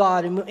behalf of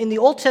God. And in the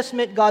Old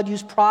Testament, God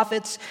used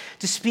prophets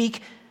to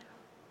speak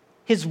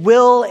his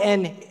will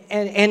and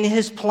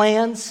his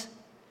plans.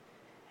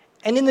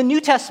 And in the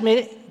New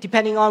Testament,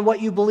 depending on what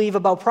you believe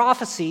about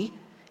prophecy,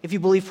 if you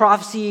believe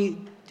prophecy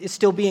is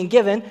still being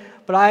given,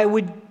 but I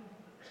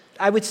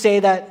would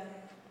say that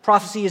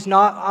prophecy is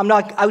not, I'm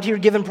not out here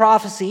giving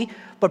prophecy,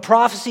 but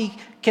prophecy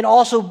can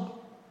also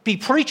be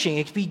preaching.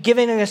 It can be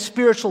giving a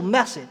spiritual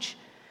message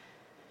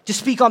to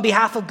speak on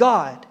behalf of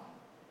God.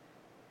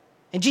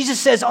 And Jesus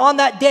says on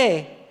that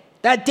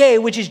day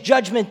which is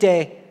Judgment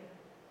Day,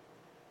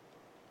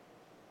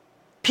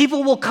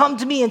 people will come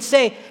to me and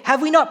say,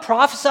 have we not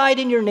prophesied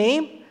in your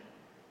name?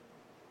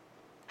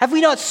 Have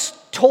we not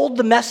told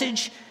the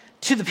message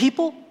to the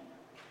people?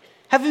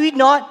 Have we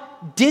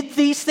not did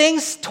these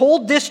things,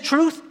 told this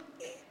truth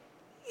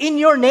in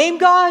your name,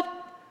 God?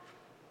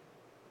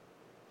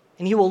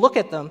 And he will look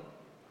at them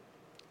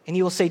and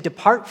he will say,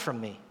 depart from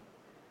me,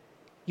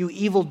 you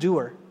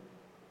evildoer.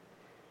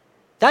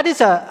 That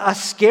is a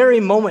scary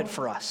moment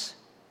for us.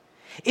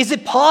 Is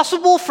it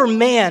possible for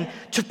man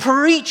to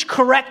preach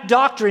correct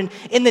doctrine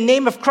in the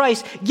name of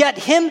Christ, yet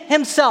him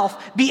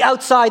himself be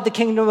outside the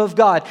kingdom of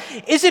God?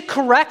 Is it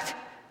correct?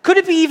 Could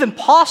it be even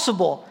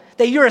possible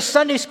that you're a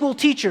Sunday school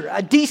teacher,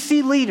 a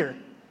DC leader,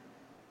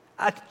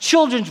 a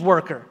children's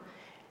worker,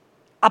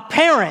 a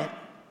parent,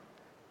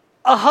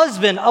 a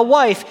husband, a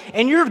wife,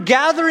 and you're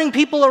gathering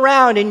people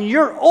around and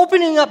you're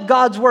opening up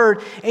God's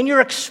word and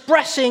you're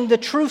expressing the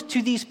truth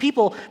to these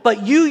people,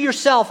 but you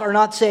yourself are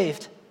not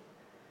saved?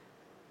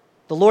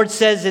 The Lord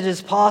says it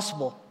is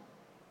possible.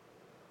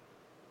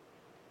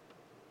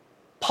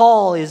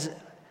 Paul is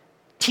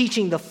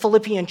teaching the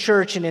Philippian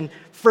church, and in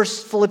 1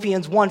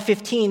 Philippians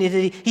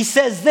 1:15, he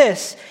says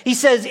this. He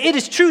says, it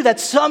is true that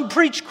some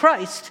preach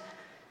Christ.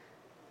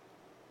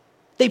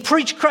 They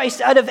preach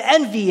Christ out of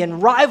envy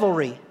and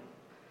rivalry.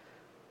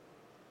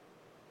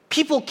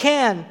 People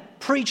can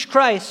preach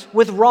Christ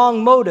with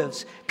wrong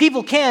motives.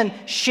 People can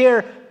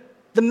share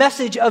the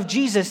message of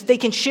Jesus. They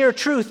can share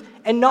truth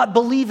and not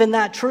believe in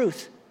that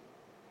truth.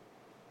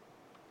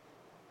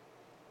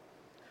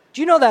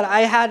 Do you know that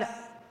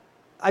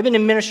I've been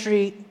in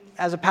ministry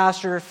as a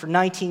pastor for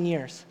 19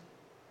 years.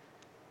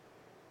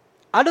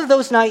 Out of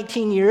those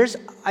 19 years,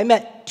 I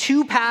met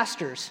 2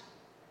 pastors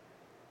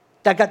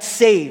that got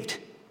saved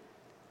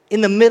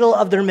in the middle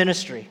of their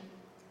ministry.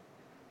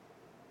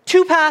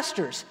 2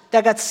 pastors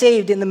that got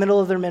saved in the middle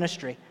of their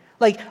ministry.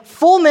 Like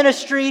full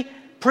ministry,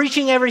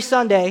 preaching every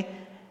Sunday,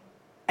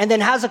 and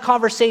then has a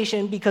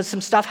conversation because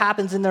some stuff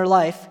happens in their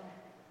life,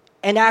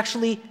 and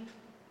actually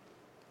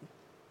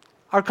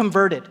are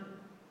converted.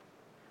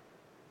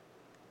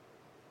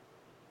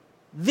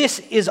 This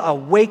is a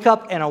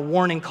wake-up and a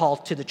warning call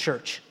to the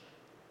church,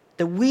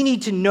 that we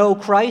need to know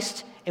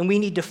Christ and we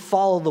need to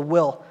follow the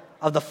will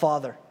of the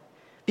Father.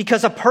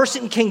 Because a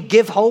person can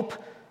give hope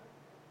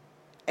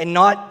and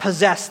not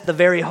possess the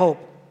very hope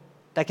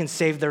that can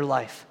save their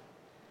life.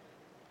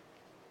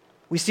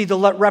 We see the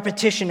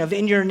repetition of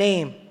in your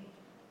name.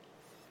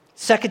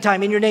 Second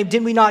time, in your name,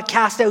 did we not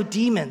cast out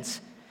demons?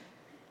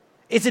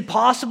 Is it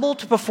possible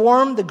to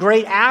perform the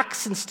great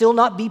acts and still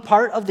not be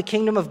part of the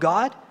kingdom of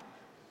God?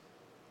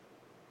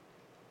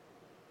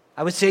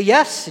 I would say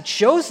yes, it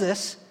shows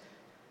this.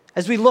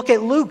 As we look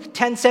at Luke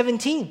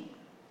 10:17,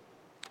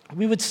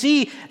 we would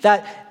see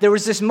that there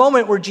was this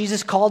moment where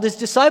Jesus called his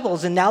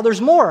disciples, and now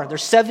there's more.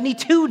 There's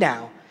 72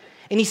 now.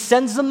 And he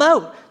sends them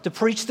out to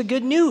preach the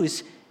good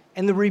news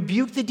and to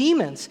rebuke the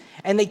demons.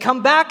 And they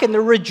come back and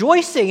they're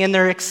rejoicing and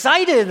they're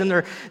excited and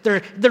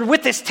they're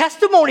with this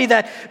testimony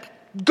that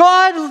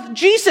God,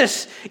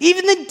 Jesus,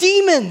 even the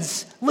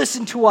demons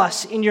listen to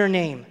us in your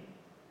name.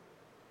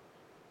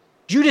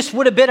 Judas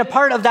would have been a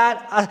part of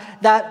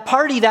that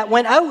party that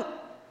went out.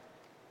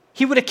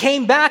 He would have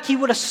came back. He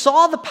would have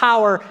saw the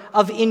power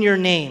of in your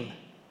name.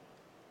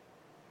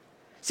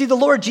 See, the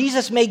Lord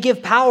Jesus may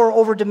give power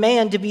over to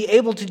man to be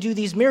able to do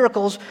these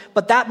miracles,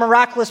 but that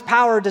miraculous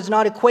power does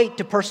not equate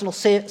to personal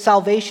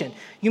salvation.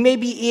 You may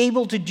be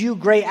able to do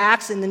great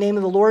acts in the name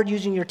of the Lord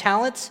using your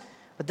talents,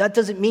 but that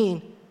doesn't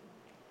mean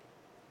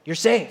you're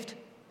saved.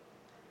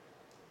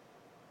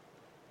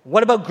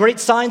 What about great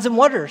signs and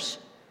wonders?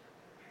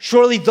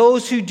 Surely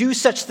those who do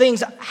such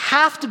things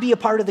have to be a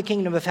part of the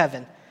kingdom of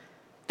heaven.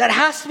 That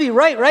has to be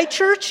right,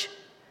 church?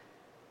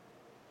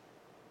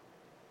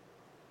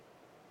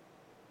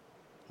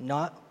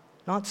 Not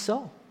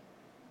so.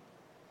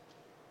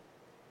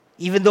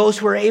 Even those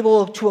who are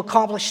able to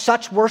accomplish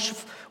such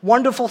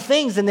wonderful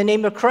things in the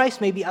name of Christ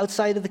may be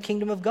outside of the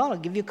kingdom of God. I'll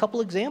give you a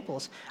couple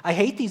examples. I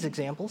hate these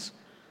examples.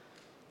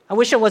 I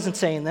wish I wasn't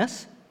saying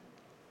this.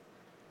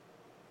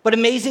 But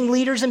amazing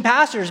leaders and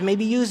pastors may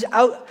be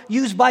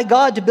used by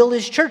God to build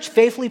his church,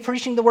 faithfully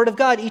preaching the word of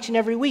God each and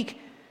every week,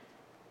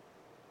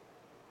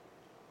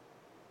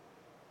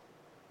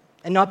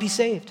 and not be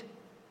saved.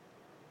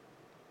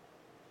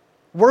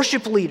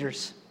 Worship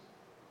leaders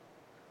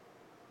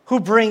who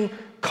bring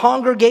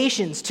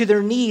congregations to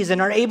their knees and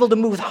are able to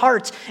move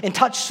hearts and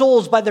touch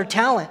souls by their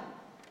talent.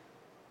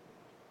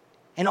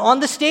 And on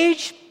the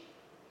stage,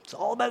 it's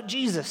all about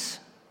Jesus.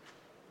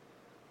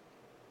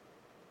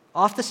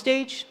 Off the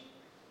stage,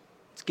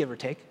 it's give or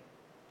take.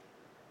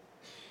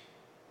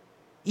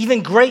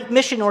 Even great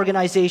mission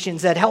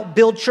organizations that help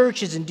build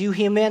churches and do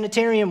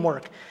humanitarian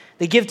work,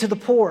 they give to the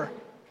poor.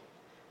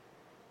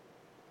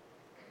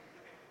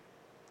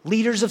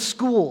 Leaders of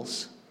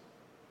schools,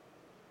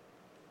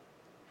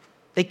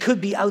 they could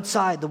be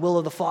outside the will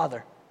of the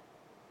Father.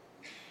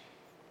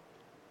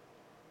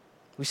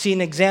 We see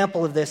an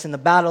example of this in the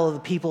battle of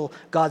the people,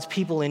 God's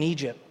people in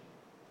Egypt.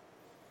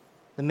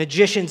 The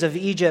magicians of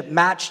Egypt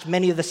matched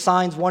many of the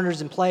signs,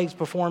 wonders, and plagues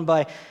performed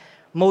by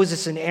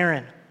Moses and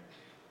Aaron.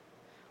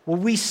 Will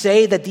we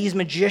say that these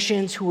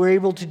magicians who were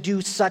able to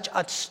do such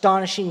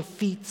astonishing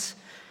feats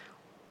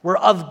were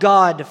of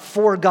God,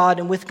 for God,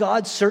 and with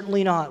God?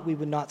 Certainly not. We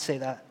would not say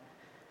that.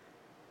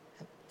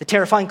 The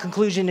terrifying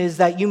conclusion is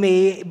that you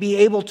may be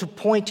able to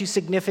point to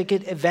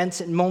significant events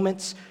and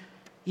moments,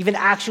 even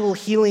actual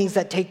healings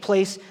that take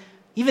place,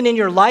 even in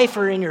your life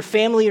or in your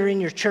family or in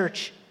your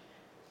church,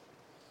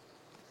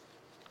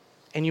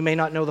 and you may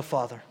not know the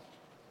Father.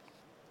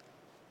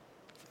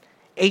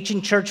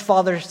 Ancient church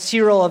father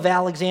Cyril of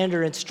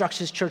Alexandria instructs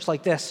his church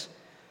like this: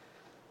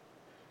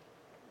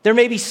 there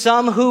may be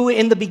some who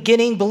in the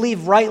beginning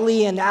believed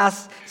rightly and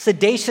as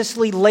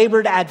sedaciously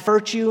labored at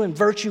virtue, and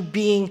virtue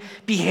being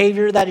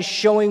behavior that is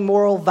showing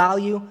moral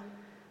value.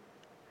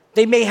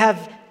 They may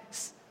have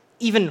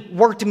even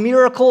worked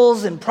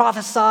miracles and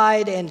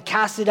prophesied and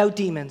casted out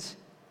demons,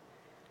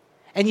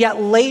 and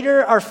yet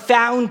later are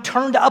found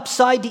turned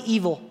upside to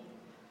evil,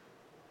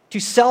 to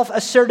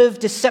self-assertive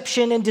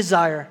deception and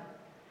desire.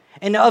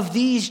 And of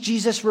these,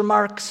 Jesus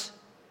remarks,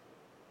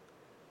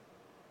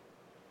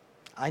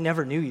 I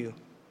never knew you.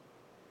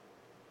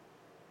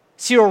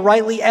 Cyril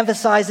rightly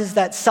emphasizes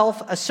that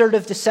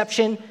self-assertive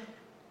deception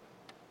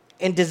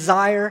and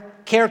desire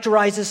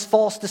characterizes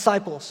false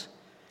disciples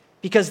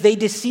because they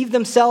deceive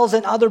themselves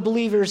and other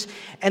believers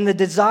and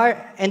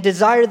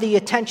desire the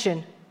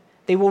attention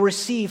they will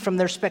receive from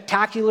their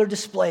spectacular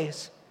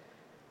displays.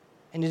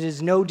 And it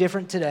is no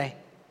different today.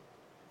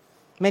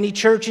 Many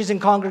churches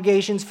and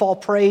congregations fall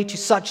prey to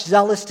such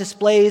zealous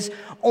displays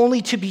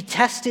only to be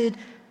tested,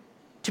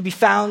 to be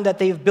found that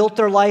they have built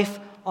their life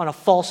on a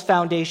false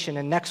foundation.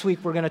 And next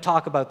week we're going to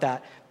talk about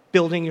that,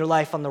 building your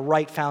life on the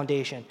right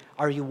foundation.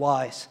 Are you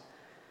wise?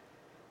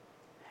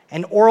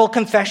 An oral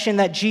confession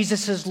that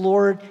Jesus is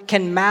Lord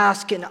can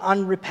mask an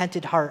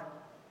unrepented heart.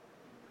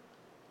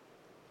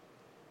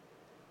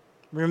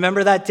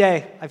 Remember that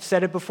day. I've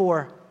said it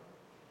before.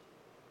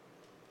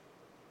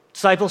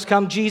 Disciples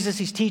come, Jesus,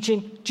 he's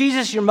teaching.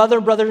 Jesus, your mother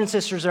and brother and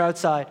sisters are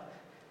outside.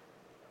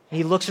 And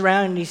he looks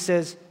around and he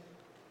says,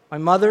 my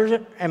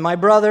mother and my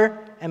brother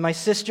and my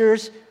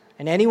sisters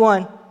and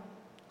anyone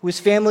who is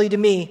family to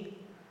me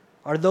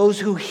are those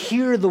who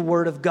hear the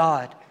word of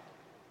God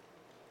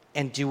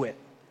and do it.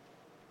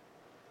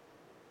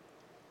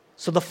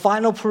 So the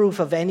final proof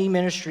of any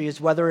ministry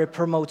is whether it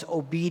promotes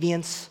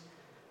obedience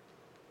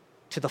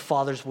to the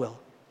Father's will.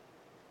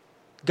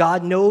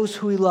 God knows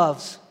who he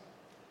loves.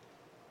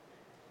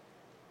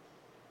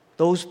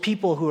 those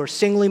people who are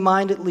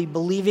singly-mindedly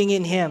believing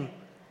in him,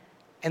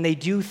 and they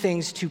do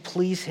things to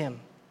please him.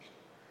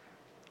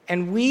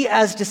 And we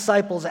as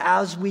disciples,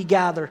 as we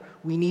gather,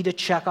 we need to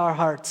check our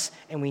hearts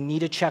and we need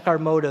to check our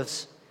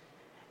motives.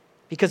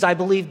 Because I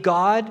believe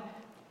God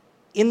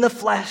in the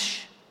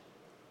flesh,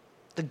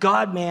 the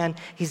God-man,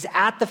 he's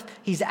at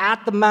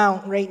the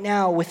mount right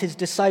now with his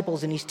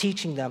disciples and he's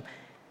teaching them.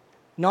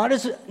 Not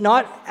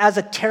as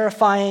a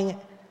terrifying,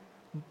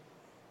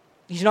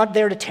 he's not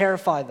there to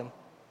terrify them.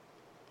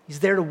 He's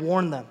there to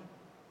warn them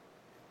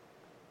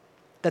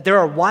that there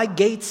are wide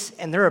gates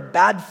and there are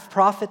bad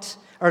prophets,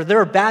 or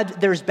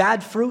there's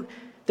bad fruit,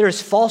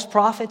 there's false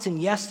prophets,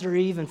 and yes, there are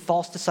even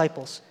false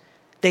disciples.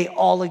 They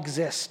all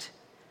exist.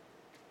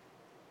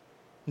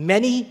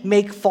 Many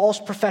make false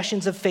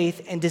professions of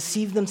faith and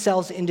deceive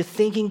themselves into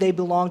thinking they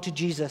belong to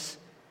Jesus,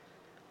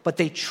 but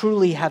they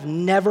truly have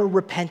never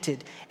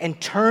repented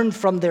and turned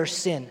from their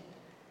sin.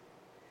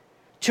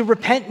 To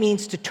repent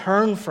means to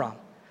turn from,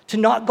 to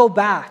not go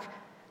back,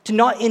 to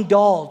not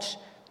indulge,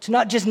 to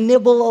not just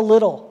nibble a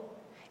little.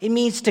 It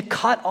means to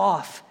cut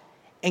off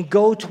and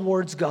go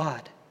towards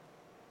God.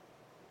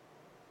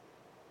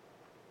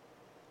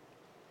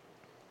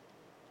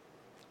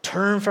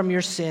 Turn from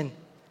your sin.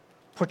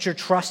 Put your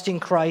trust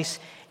in Christ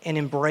and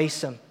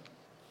embrace him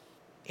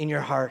in your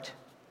heart.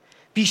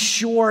 Be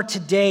sure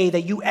today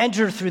that you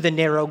enter through the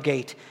narrow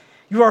gate.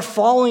 You are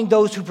following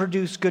those who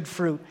produce good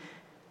fruit,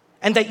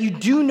 and that you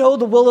do know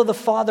the will of the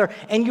Father,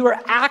 and you are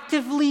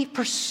actively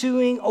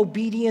pursuing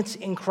obedience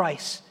in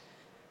Christ.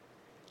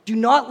 Do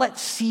not let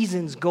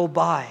seasons go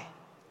by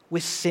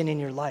with sin in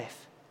your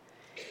life.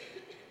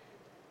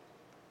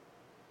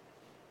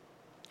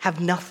 Have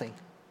nothing.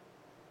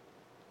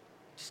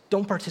 Just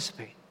don't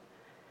participate.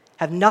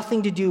 Have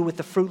nothing to do with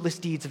the fruitless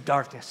deeds of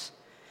darkness.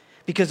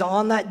 Because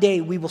on that day,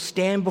 we will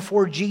stand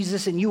before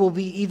Jesus and you will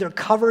be either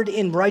covered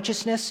in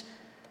righteousness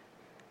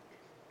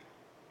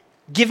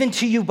given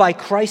to you by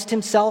Christ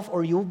himself,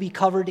 or you will be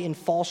covered in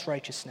false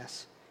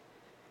righteousness.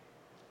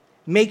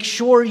 Make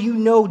sure you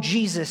know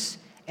Jesus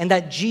and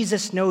that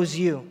Jesus knows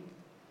you.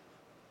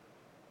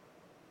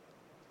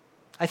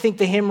 I think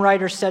the hymn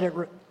writer said it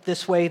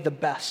this way the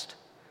best.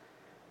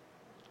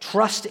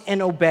 Trust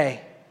and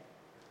obey,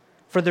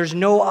 for there's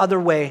no other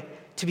way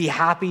to be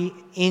happy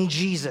in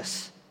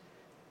Jesus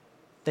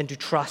than to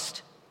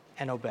trust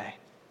and obey.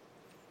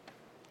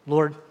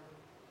 Lord,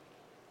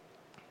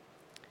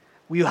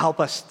 will you help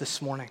us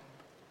this morning?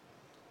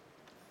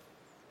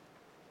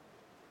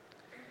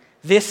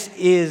 This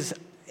is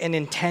an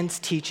intense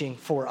teaching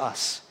for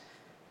us.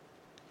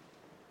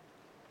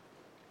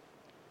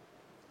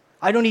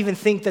 I don't even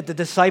think that the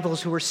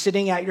disciples who were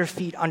sitting at your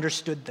feet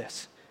understood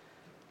this.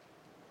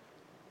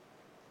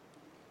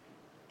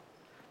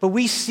 But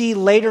we see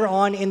later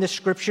on in the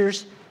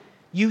scriptures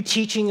you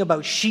teaching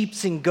about sheep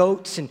and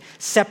goats and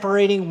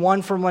separating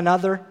one from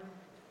another.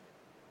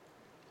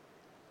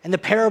 And the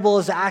parable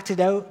is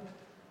acted out.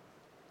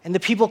 And the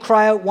people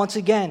cry out once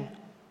again,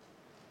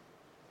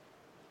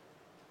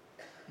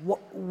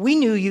 "We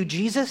knew you,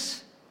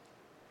 Jesus.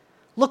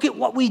 Look at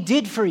what we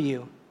did for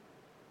you."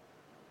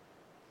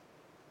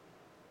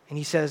 And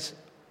he says,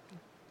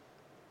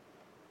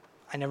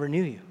 "I never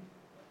knew you."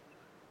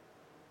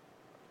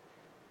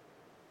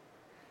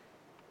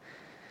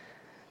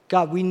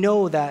 God, we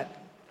know that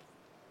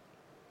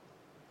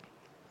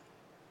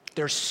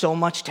there's so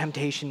much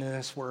temptation in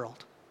this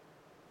world.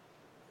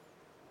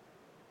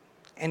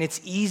 And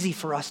it's easy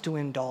for us to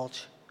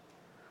indulge.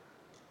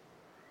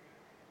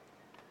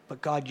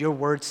 But God, your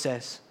word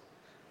says,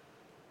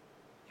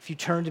 if you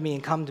turn to me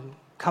and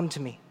come to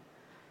me,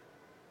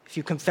 if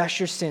you confess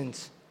your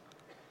sins,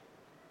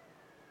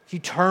 if you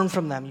turn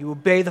from them, you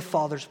obey the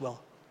Father's will,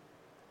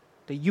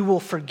 that you will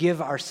forgive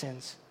our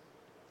sins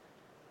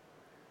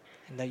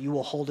and that you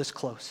will hold us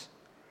close.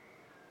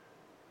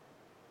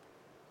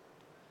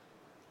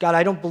 God,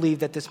 I don't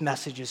believe that this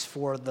message is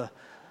for the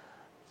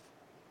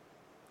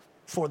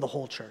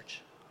whole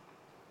church.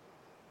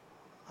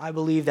 I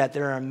believe that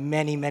there are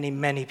many, many,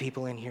 many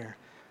people in here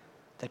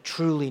that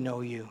truly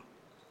know you.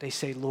 They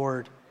say,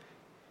 "Lord,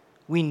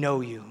 we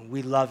know you,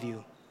 we love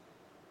you.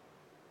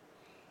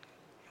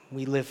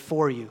 We live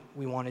for you.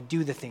 We want to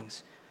do the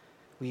things.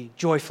 We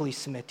joyfully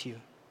submit to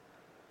you."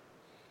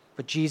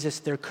 But Jesus,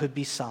 there could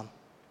be some.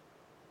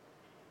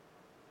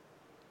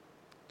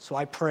 So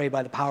I pray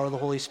by the power of the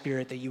Holy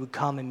Spirit that you would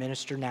come and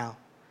minister now.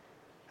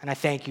 And I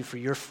thank you for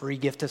your free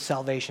gift of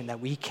salvation, that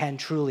we can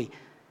truly,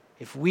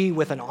 if we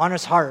with an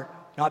honest heart,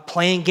 not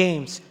playing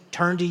games,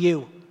 turn to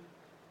you,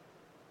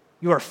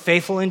 you are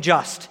faithful and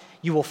just.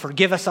 You will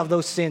forgive us of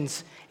those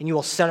sins and you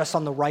will set us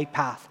on the right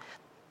path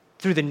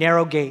through the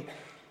narrow gate,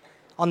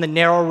 on the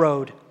narrow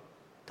road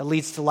that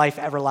leads to life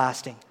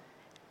everlasting.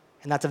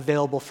 And that's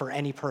available for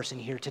any person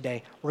here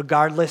today,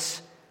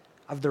 regardless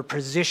of their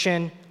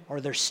position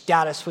or their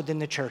status within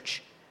the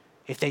church.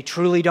 If they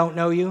truly don't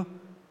know you,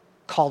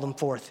 call them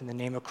forth in the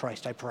name of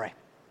Christ, I pray.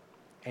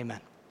 Amen.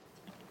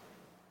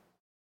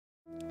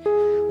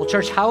 Well,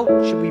 church, how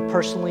should we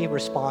personally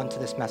respond to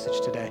this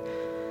message today?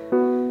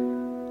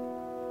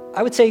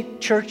 I would say,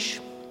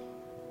 church,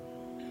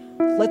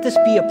 let this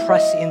be a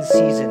press-in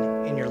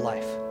season in your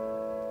life.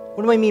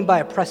 What do I mean by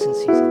a press-in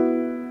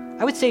season?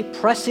 I would say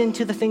press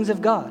into the things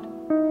of God.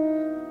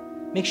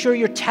 Make sure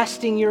you're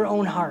testing your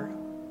own heart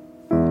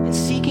and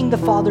seeking the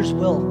Father's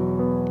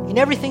will in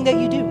everything that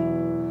you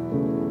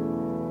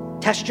do.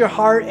 Test your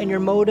heart and your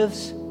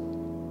motives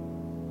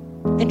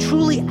and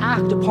truly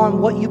act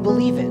upon what you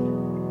believe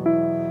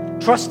in.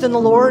 Trust in the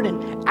Lord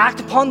and act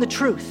upon the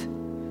truth.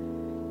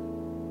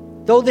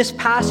 Though this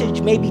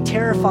passage may be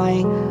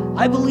terrifying,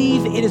 I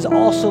believe it is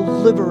also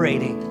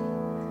liberating.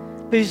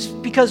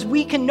 Because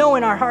we can know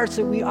in our hearts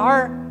that we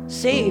are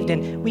saved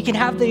and we can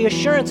have the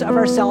assurance of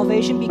our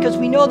salvation because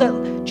we know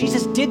that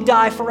Jesus did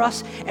die for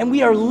us and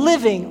we are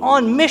living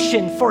on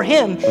mission for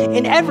Him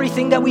in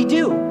everything that we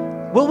do.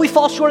 Will we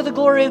fall short of the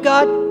glory of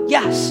God?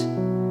 Yes.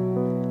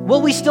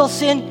 Will we still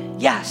sin?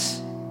 Yes.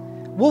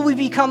 Will we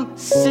become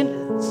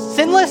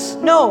sinless?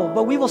 No,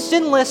 but we will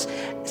sin less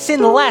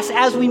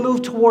as we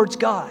move towards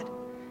God.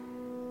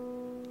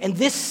 And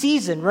this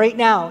season right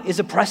now is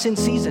a press-in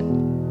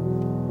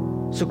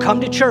season. So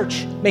come to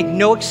church, make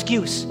no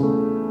excuse.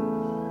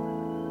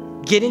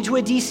 Get into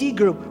a DC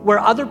group where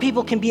other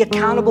people can be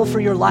accountable for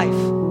your life.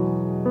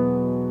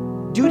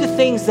 Do the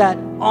things that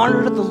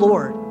honor the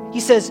Lord. He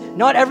says,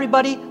 not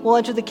everybody will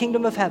enter the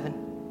kingdom of heaven,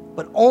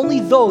 but only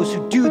those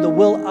who do the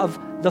will of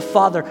the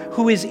Father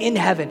who is in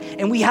heaven.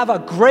 And we have a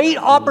great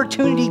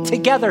opportunity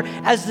together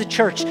as the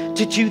church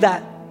to do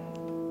that.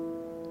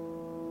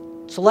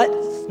 So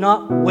let's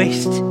not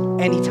waste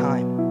any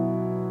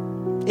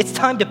time. It's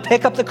time to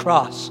pick up the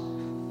cross.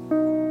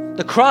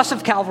 The cross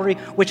of Calvary,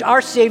 which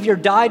our Savior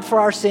died for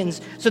our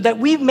sins so that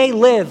we may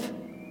live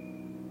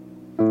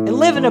and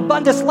live an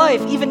abundant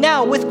life even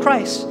now with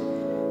Christ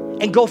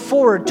and go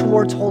forward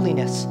towards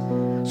holiness.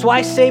 So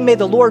I say, may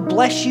the Lord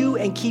bless you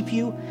and keep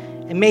you,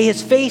 and may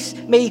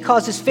He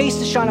cause His face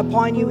to shine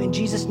upon you in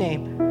Jesus'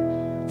 name.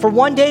 For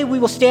one day we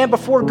will stand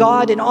before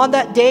God, and on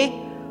that day,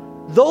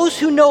 those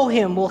who know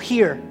Him will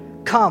hear,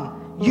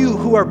 "Come, you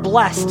who are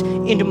blessed,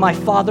 into my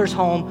Father's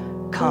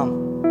home, come."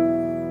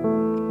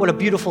 What a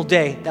beautiful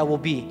day that will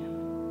be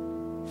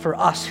for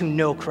us who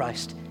know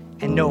Christ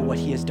and know what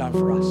He has done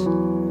for us.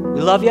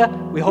 We love you.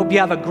 We hope you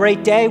have a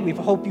great day. We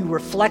hope you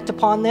reflect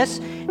upon this.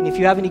 And if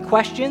you have any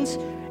questions,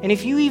 and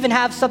if you even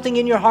have something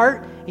in your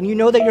heart and you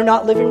know that you're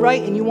not living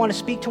right and you want to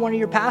speak to one of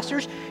your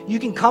pastors, you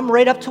can come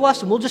right up to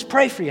us and we'll just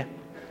pray for you.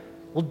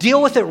 We'll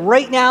deal with it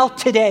right now,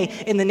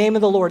 today, in the name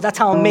of the Lord. That's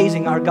how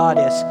amazing our God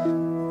is.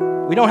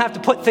 We don't have to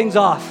put things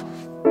off.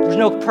 There's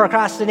no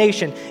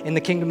procrastination in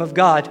the kingdom of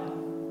God.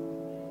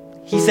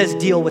 He says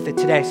deal with it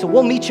today. So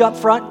we'll meet you up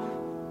front,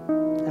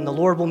 and the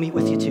Lord will meet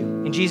with you too.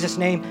 In Jesus'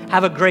 name,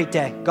 have a great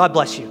day. God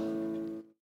bless you.